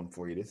fun one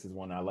for you. This is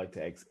one I like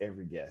to ask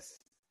every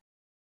guest.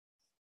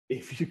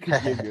 If you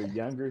could give your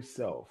younger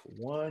self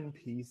one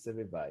piece of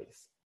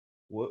advice,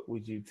 what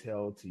would you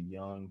tell to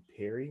young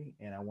Perry?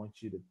 And I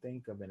want you to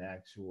think of an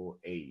actual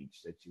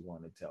age that you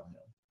want to tell him.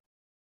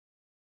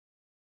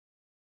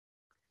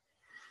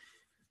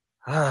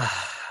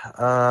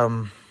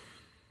 um,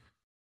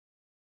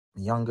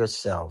 Younger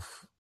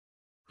self.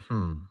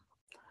 Hmm.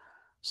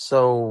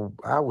 So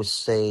I would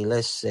say,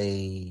 let's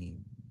say,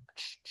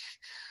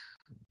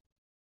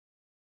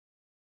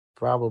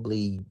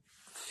 probably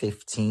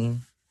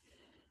 15.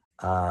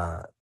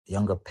 Uh,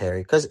 Younger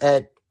Perry, because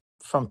at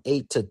from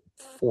 8 to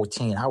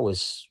 14, I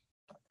was,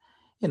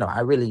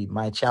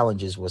 my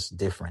challenges was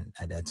different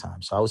at that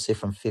time. So I would say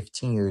from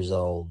 15 years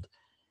old,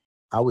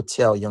 I would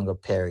tell younger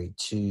Perry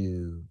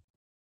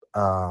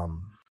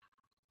um,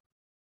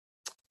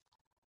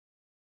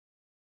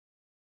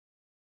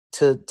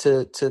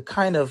 to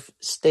kind of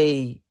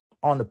stay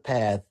on the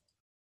path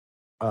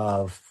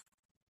of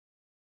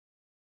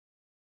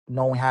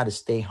knowing how to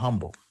stay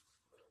humble,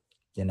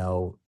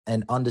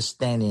 and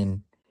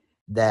understanding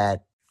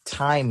that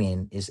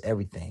timing is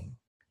everything.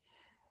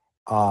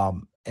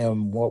 And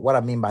what I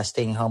mean by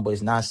staying humble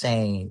is not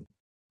saying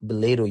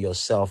belittle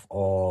yourself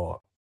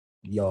or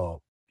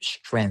your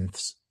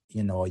strengths,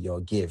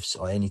 your gifts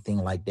or anything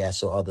like that,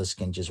 so others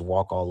can just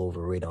walk all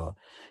over it. Or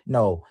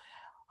no,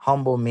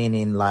 humble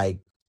meaning like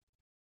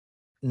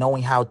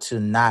knowing how to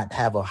not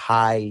have a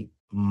high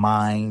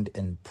mind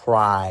and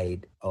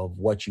pride of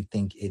what you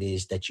think it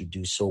is that you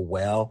do so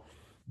well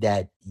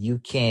that you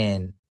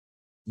can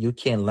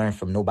learn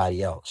from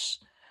nobody else.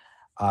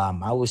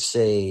 I would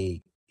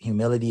say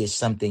humility is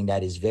something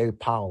that is very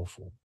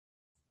powerful.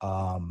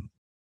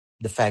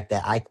 The fact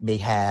that I may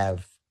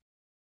have,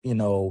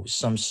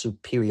 some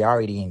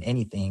superiority in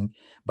anything,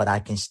 but I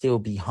can still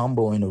be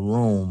humble in a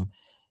room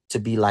to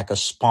be like a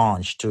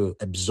sponge to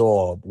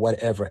absorb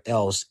whatever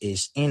else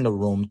is in the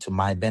room to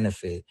my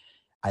benefit.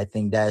 I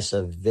think that's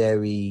a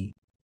very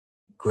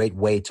great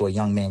way to a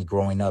young man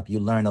growing up. You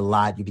learn a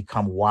lot. You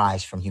become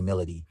wise from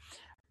humility.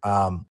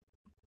 And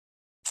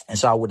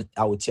so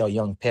I would tell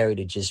young Perry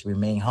to just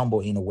remain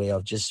humble in a way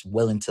of just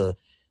willing to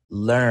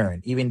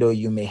learn, even though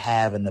you may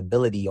have an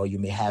ability or you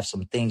may have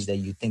some things that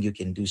you think you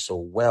can do so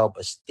well,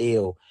 but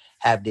still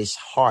have this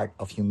heart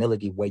of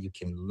humility where you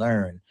can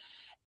learn.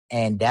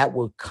 And that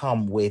will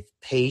come with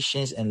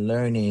patience and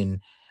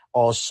learning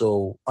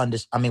also,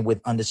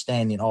 with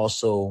understanding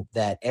also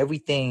that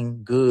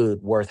everything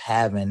good worth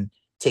having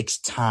takes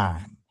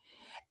time.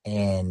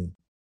 And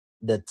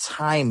the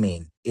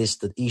timing is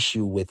the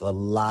issue with a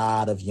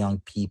lot of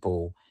young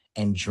people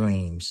and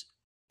dreams,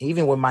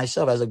 even with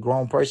myself as a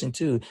grown person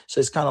too. So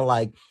it's kind of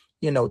like,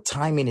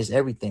 timing is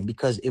everything,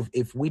 because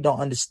if we don't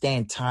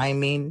understand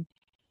timing,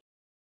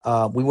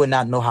 we would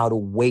not know how to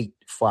wait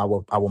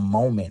for our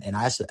moment. And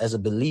as a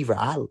believer,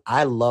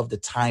 I love the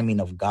timing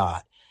of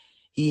God.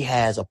 He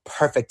has a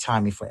perfect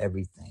timing for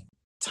everything.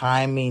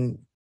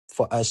 Timing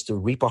for us to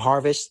reap a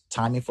harvest,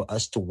 timing for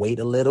us to wait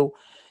a little,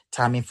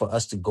 timing for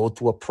us to go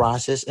through a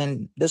process.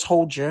 And this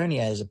whole journey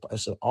as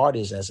an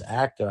artist, as an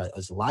actor,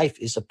 as life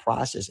is a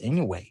process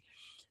anyway.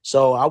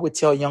 So I would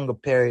tell younger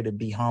Perry to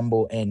be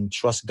humble and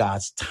trust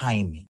God's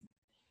timing,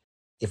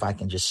 if I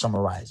can just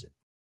summarize it.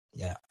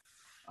 Yeah.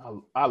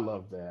 I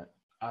love that.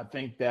 I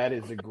think that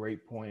is a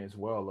great point as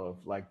well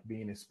of like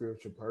being a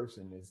spiritual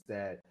person is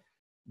that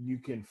you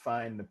can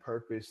find the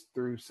purpose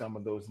through some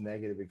of those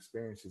negative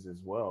experiences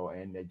as well.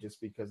 And that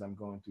just because I'm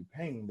going through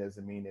pain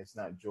doesn't mean it's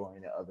not joy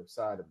on the other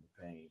side of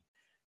the pain.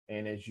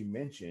 And as you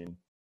mentioned,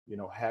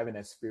 having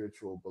a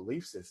spiritual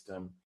belief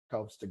system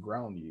helps to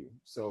ground you.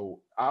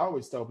 So I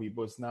always tell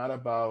people it's not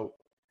about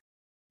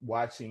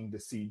watching the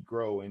seed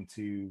grow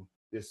into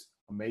this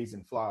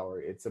amazing flower.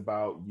 It's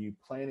about you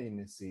planting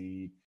the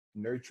seed,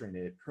 nurturing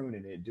it,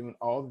 pruning it, doing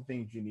all the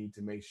things you need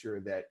to make sure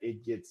that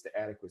it gets the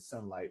adequate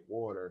sunlight,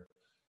 water,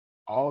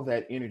 all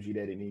that energy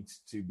that it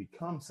needs to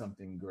become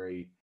something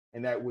great.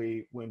 And that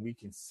way, when we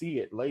can see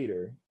it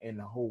later and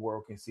the whole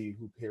world can see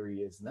who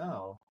Perry is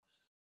now,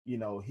 he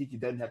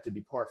doesn't have to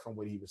depart from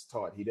what he was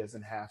taught. He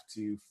doesn't have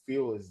to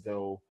feel as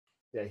though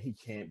that he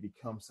can't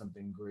become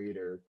something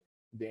greater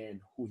than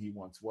who he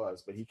once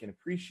was, but he can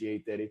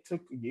appreciate that it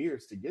took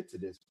years to get to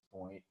this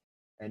point.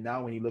 And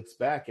now when he looks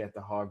back at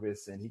the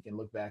harvest and he can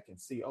look back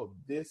and see, oh,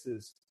 this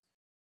is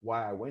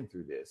why I went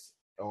through this,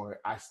 or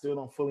I still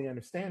don't fully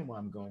understand why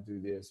I'm going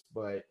through this,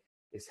 but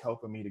it's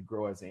helping me to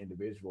grow as an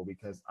individual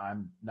because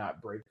I'm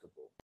not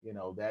breakable.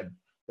 That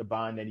the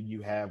bond that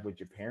you have with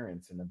your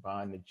parents and the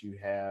bond that you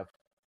have,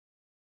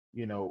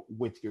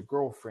 with your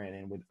girlfriend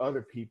and with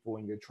other people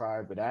in your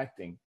tribe with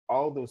acting,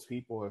 all those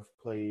people have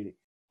played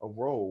a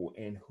role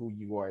in who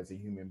you are as a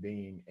human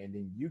being. And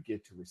then you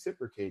get to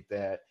reciprocate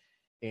that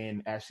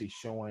in actually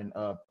showing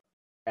up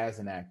as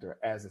an actor,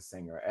 as a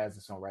singer, as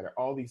a songwriter,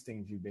 all these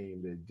things you've been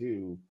able to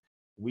do.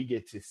 We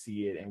get to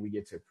see it and we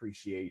get to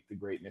appreciate the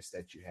greatness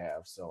that you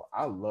have. So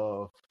I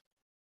love,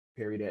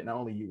 Perry, that not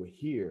only you were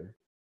here,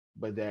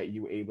 but that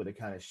you were able to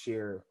kind of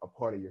share a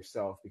part of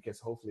yourself, because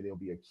hopefully there'll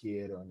be a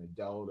kid or an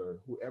adult or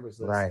whoever's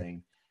Right.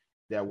 listening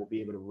that will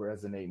be able to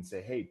resonate and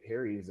say, hey,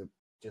 Perry is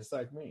just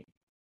like me.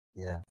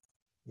 Yeah.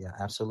 Yeah,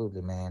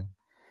 absolutely, man.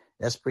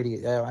 That's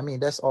pretty,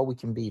 that's all we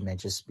can be, man.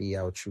 Just be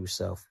our true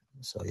self.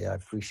 So yeah, I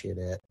appreciate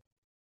that.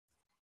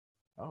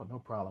 Oh, no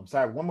problem. So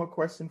I have one more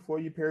question for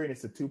you, Perry, and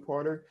it's a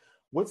two-parter.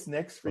 What's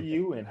next for Okay.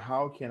 you and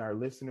how can our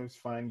listeners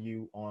find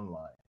you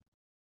online?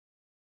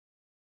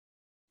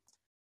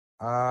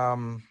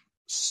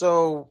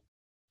 So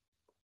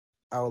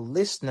our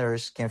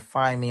listeners can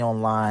find me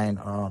online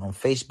on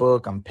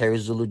Facebook. I'm Perry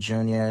Zulu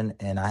Jr.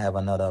 and I have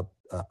another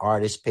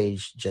artist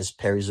page, just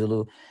Perry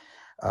Zulu.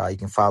 You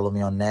can follow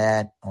me on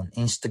that. On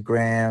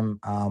Instagram,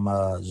 I'm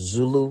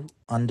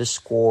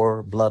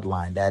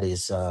Zulu_bloodline. That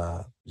is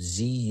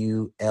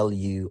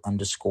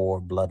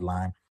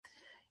ZULU_bloodline.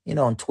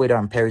 On Twitter,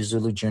 I'm Perry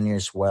Zulu Jr.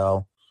 as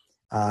well.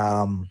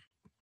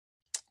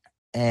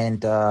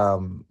 And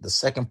the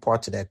second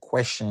part to that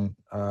question,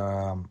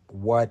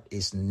 what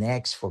is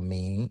next for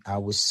me? I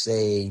would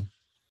say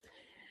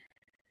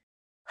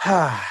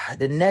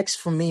the next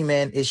for me,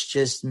 man, is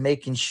just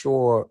making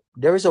sure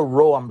there is a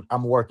role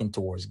I'm working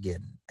towards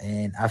getting.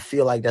 And I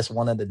feel like that's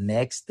one of the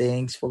next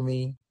things for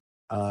me.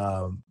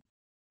 I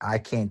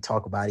can't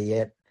talk about it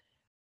yet,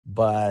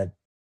 but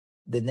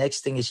the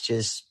next thing is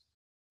just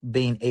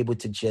being able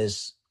to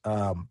just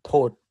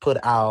put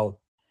out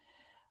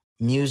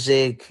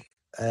music,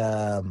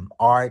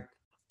 art,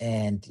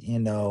 and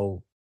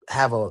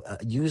have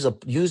use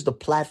the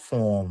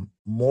platform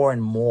more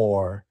and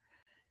more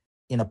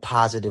in a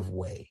positive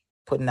way,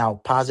 putting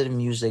out positive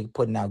music,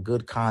 putting out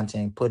good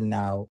content, putting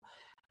out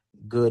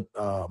good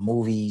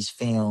movies,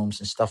 films,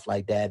 and stuff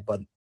like that, but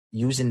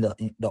using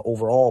the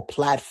overall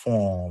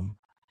platform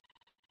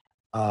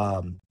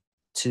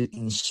to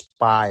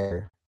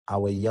inspire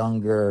our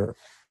younger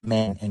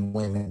men and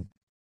women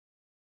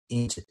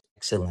into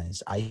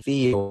excellence. I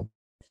feel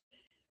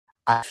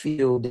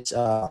this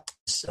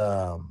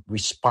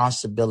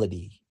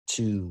responsibility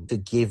to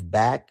give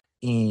back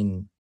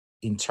in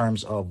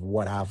terms of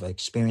what I've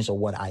experienced or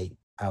what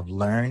I've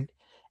learned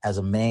as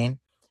a man,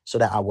 so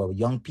that our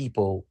young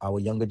people, our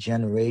younger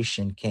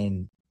generation,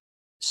 can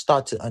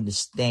start to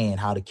understand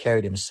how to carry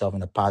themselves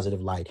in a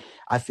positive light.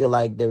 I feel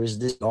like there is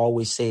this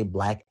always say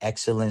black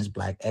excellence,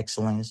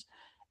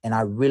 and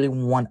I really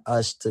want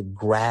us to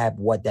grab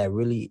what that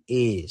really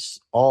is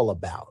all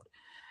about.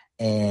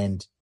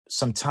 And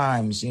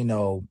sometimes,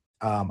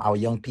 our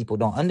young people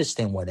don't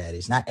understand what that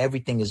is. Not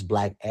everything is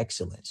black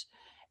excellence.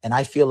 And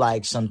I feel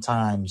like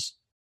sometimes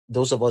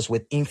those of us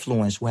with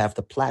influence who have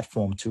the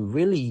platform to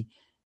really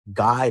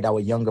guide our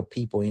younger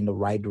people in the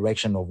right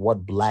direction of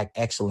what black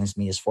excellence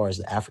means as far as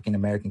the African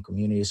American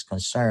community is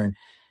concerned,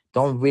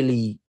 don't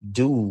really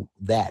do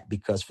that,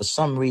 because for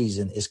some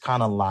reason it's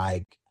kind of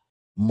like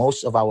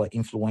most of our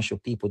influential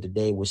people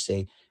today would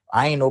say,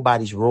 I ain't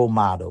nobody's role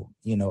model.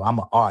 I'm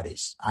an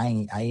artist.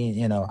 I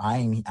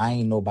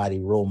ain't nobody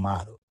role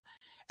model.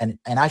 And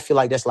I feel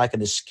like that's like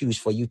an excuse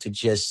for you to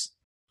just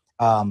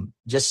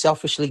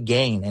selfishly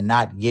gain and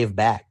not give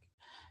back.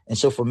 And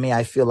so for me,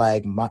 I feel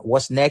like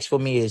what's next for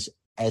me is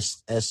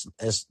as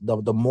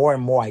the more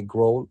and more I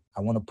grow,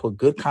 I want to put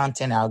good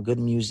content out, good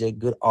music,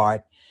 good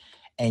art,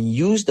 and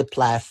use the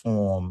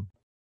platform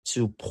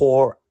to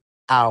pour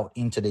out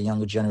into the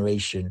younger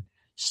generation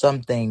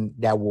something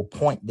that will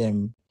point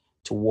them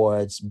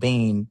towards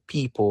being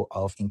people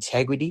of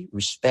integrity,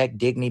 respect,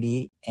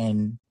 dignity,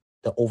 and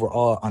the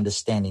overall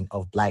understanding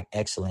of black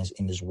excellence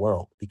in this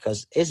world,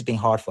 because it's been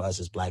hard for us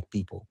as black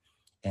people.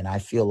 And I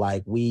feel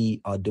like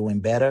we are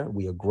doing better,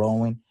 we are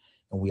growing,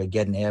 and we are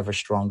getting ever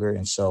stronger.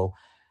 And so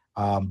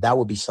that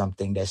would be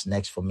something that's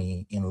next for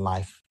me in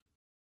life,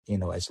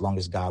 as long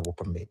as God will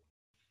permit.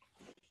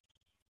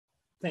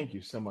 Thank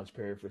you so much,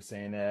 Perry, for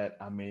saying that.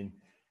 I mean,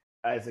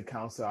 as a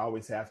counselor, I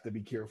always have to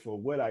be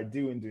careful what I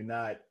do and do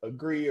not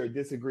agree or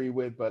disagree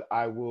with, but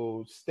I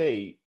will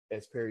state,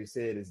 as Perry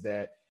said, is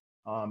that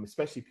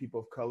especially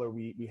people of color,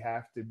 we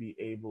have to be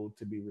able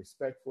to be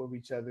respectful of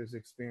each other's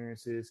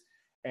experiences.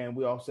 And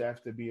we also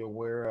have to be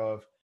aware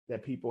of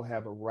that people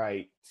have a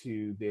right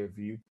to their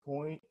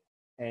viewpoint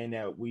and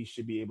that we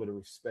should be able to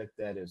respect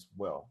that as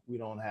well. We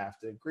don't have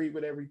to agree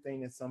with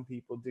everything that some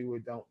people do or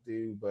don't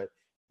do, but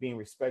being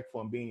respectful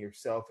and being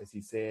yourself, as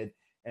he said,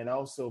 and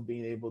also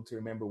being able to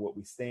remember what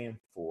we stand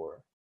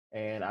for.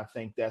 And I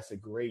think that's a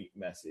great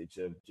message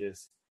of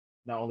just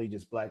not only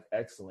just black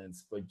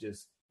excellence, but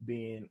just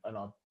being an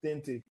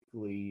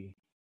authentically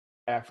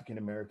African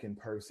American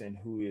person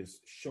who is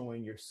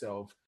showing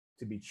yourself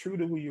to be true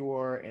to who you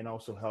are and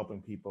also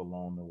helping people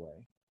along the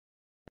way.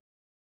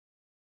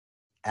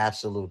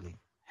 Absolutely.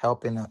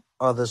 Helping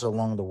others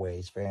along the way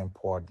is very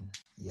important.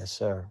 Yes,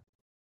 sir.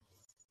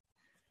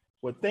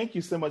 Well, thank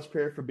you so much,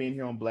 Perry, for being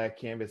here on Black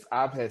Canvas.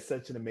 I've had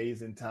such an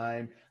amazing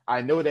time.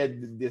 I know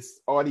that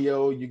this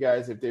audio, you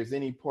guys, if there's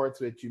any parts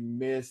that you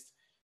missed,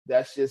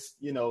 that's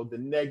just, the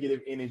negative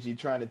energy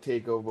trying to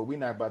take over. We're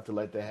not about to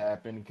let that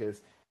happen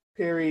because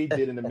Perry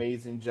did an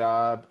amazing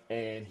job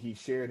and he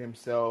shared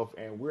himself.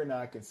 And we're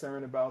not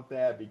concerned about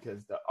that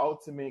because the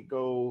ultimate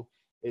goal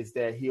is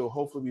that he'll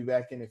hopefully be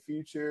back in the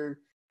future.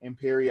 And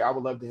Perry, I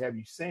would love to have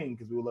you sing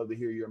because we would love to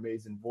hear your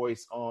amazing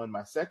voice on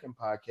my second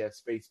podcast,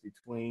 Space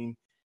Between.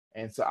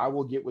 And so I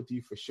will get with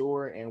you for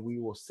sure, and we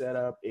will set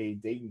up a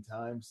date and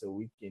time so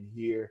we can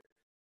hear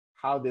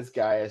how this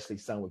guy actually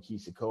sung with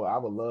Keisha Cole. I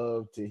would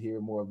love to hear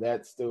more of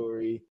that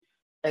story.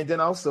 And then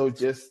also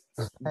just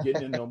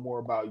getting to know more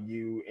about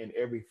you in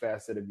every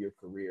facet of your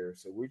career.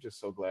 So we're just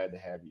so glad to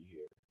have you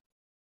here.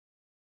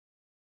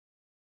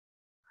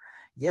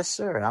 Yes,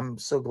 sir. I'm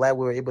so glad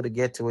we were able to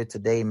get to it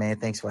today, man.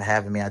 Thanks for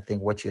having me. I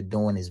think what you're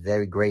doing is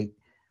very great,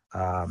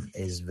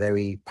 is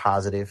very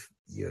positive,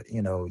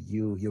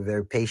 you're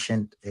very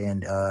patient,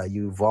 and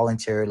you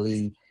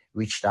voluntarily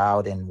reached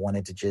out and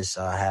wanted to just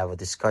have a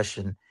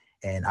discussion.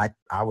 And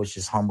I was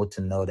just humbled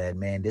to know that,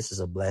 man, this is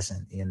a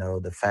blessing.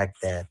 The fact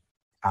that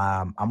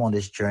I'm on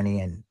this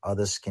journey and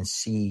others can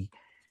see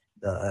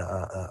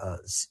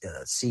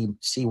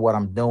see what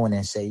I'm doing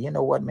and say, you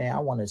know what, man, I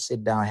want to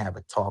sit down and have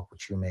a talk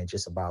with you, man,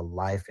 just about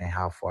life and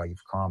how far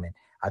you've come. And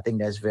I think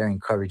that's very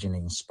encouraging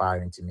and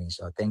inspiring to me.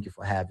 So thank you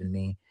for having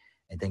me,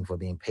 and thank you for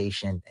being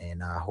patient.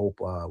 And I hope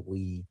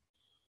we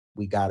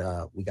got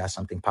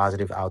something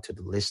positive out to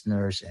the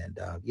listeners. And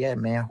yeah,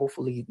 man,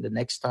 hopefully the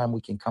next time we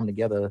can come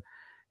together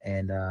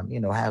and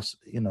have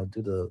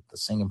do the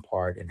singing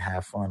part and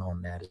have fun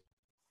on that.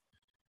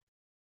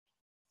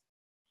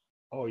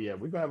 Oh yeah,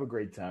 we're gonna have a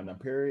great time. Now,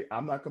 Perry,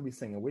 I'm not gonna be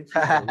singing with you,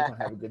 but we're gonna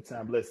have a good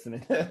time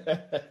listening.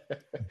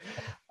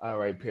 All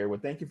right, Perry. Well,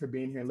 thank you for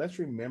being here. And let's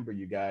remember,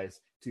 you guys,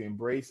 to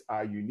embrace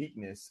our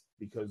uniqueness,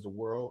 because the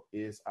world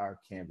is our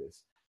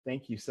canvas.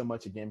 Thank you so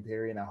much again,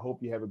 Perry, and I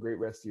hope you have a great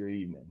rest of your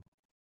evening.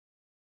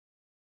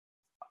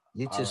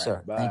 You too,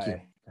 sir. Bye. Thank you.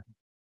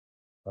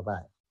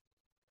 Bye-bye.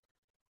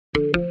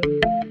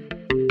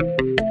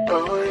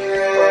 Oh, yeah.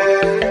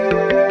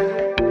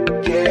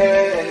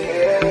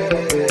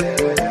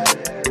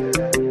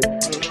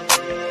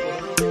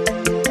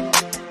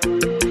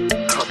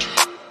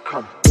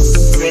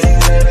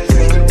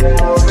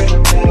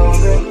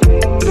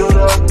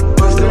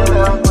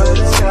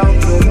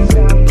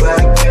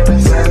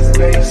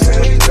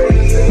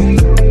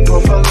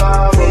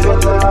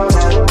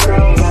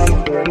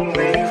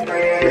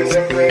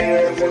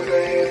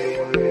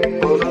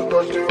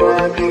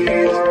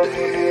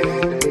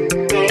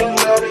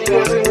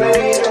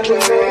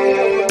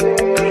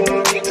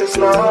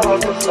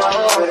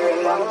 Slow.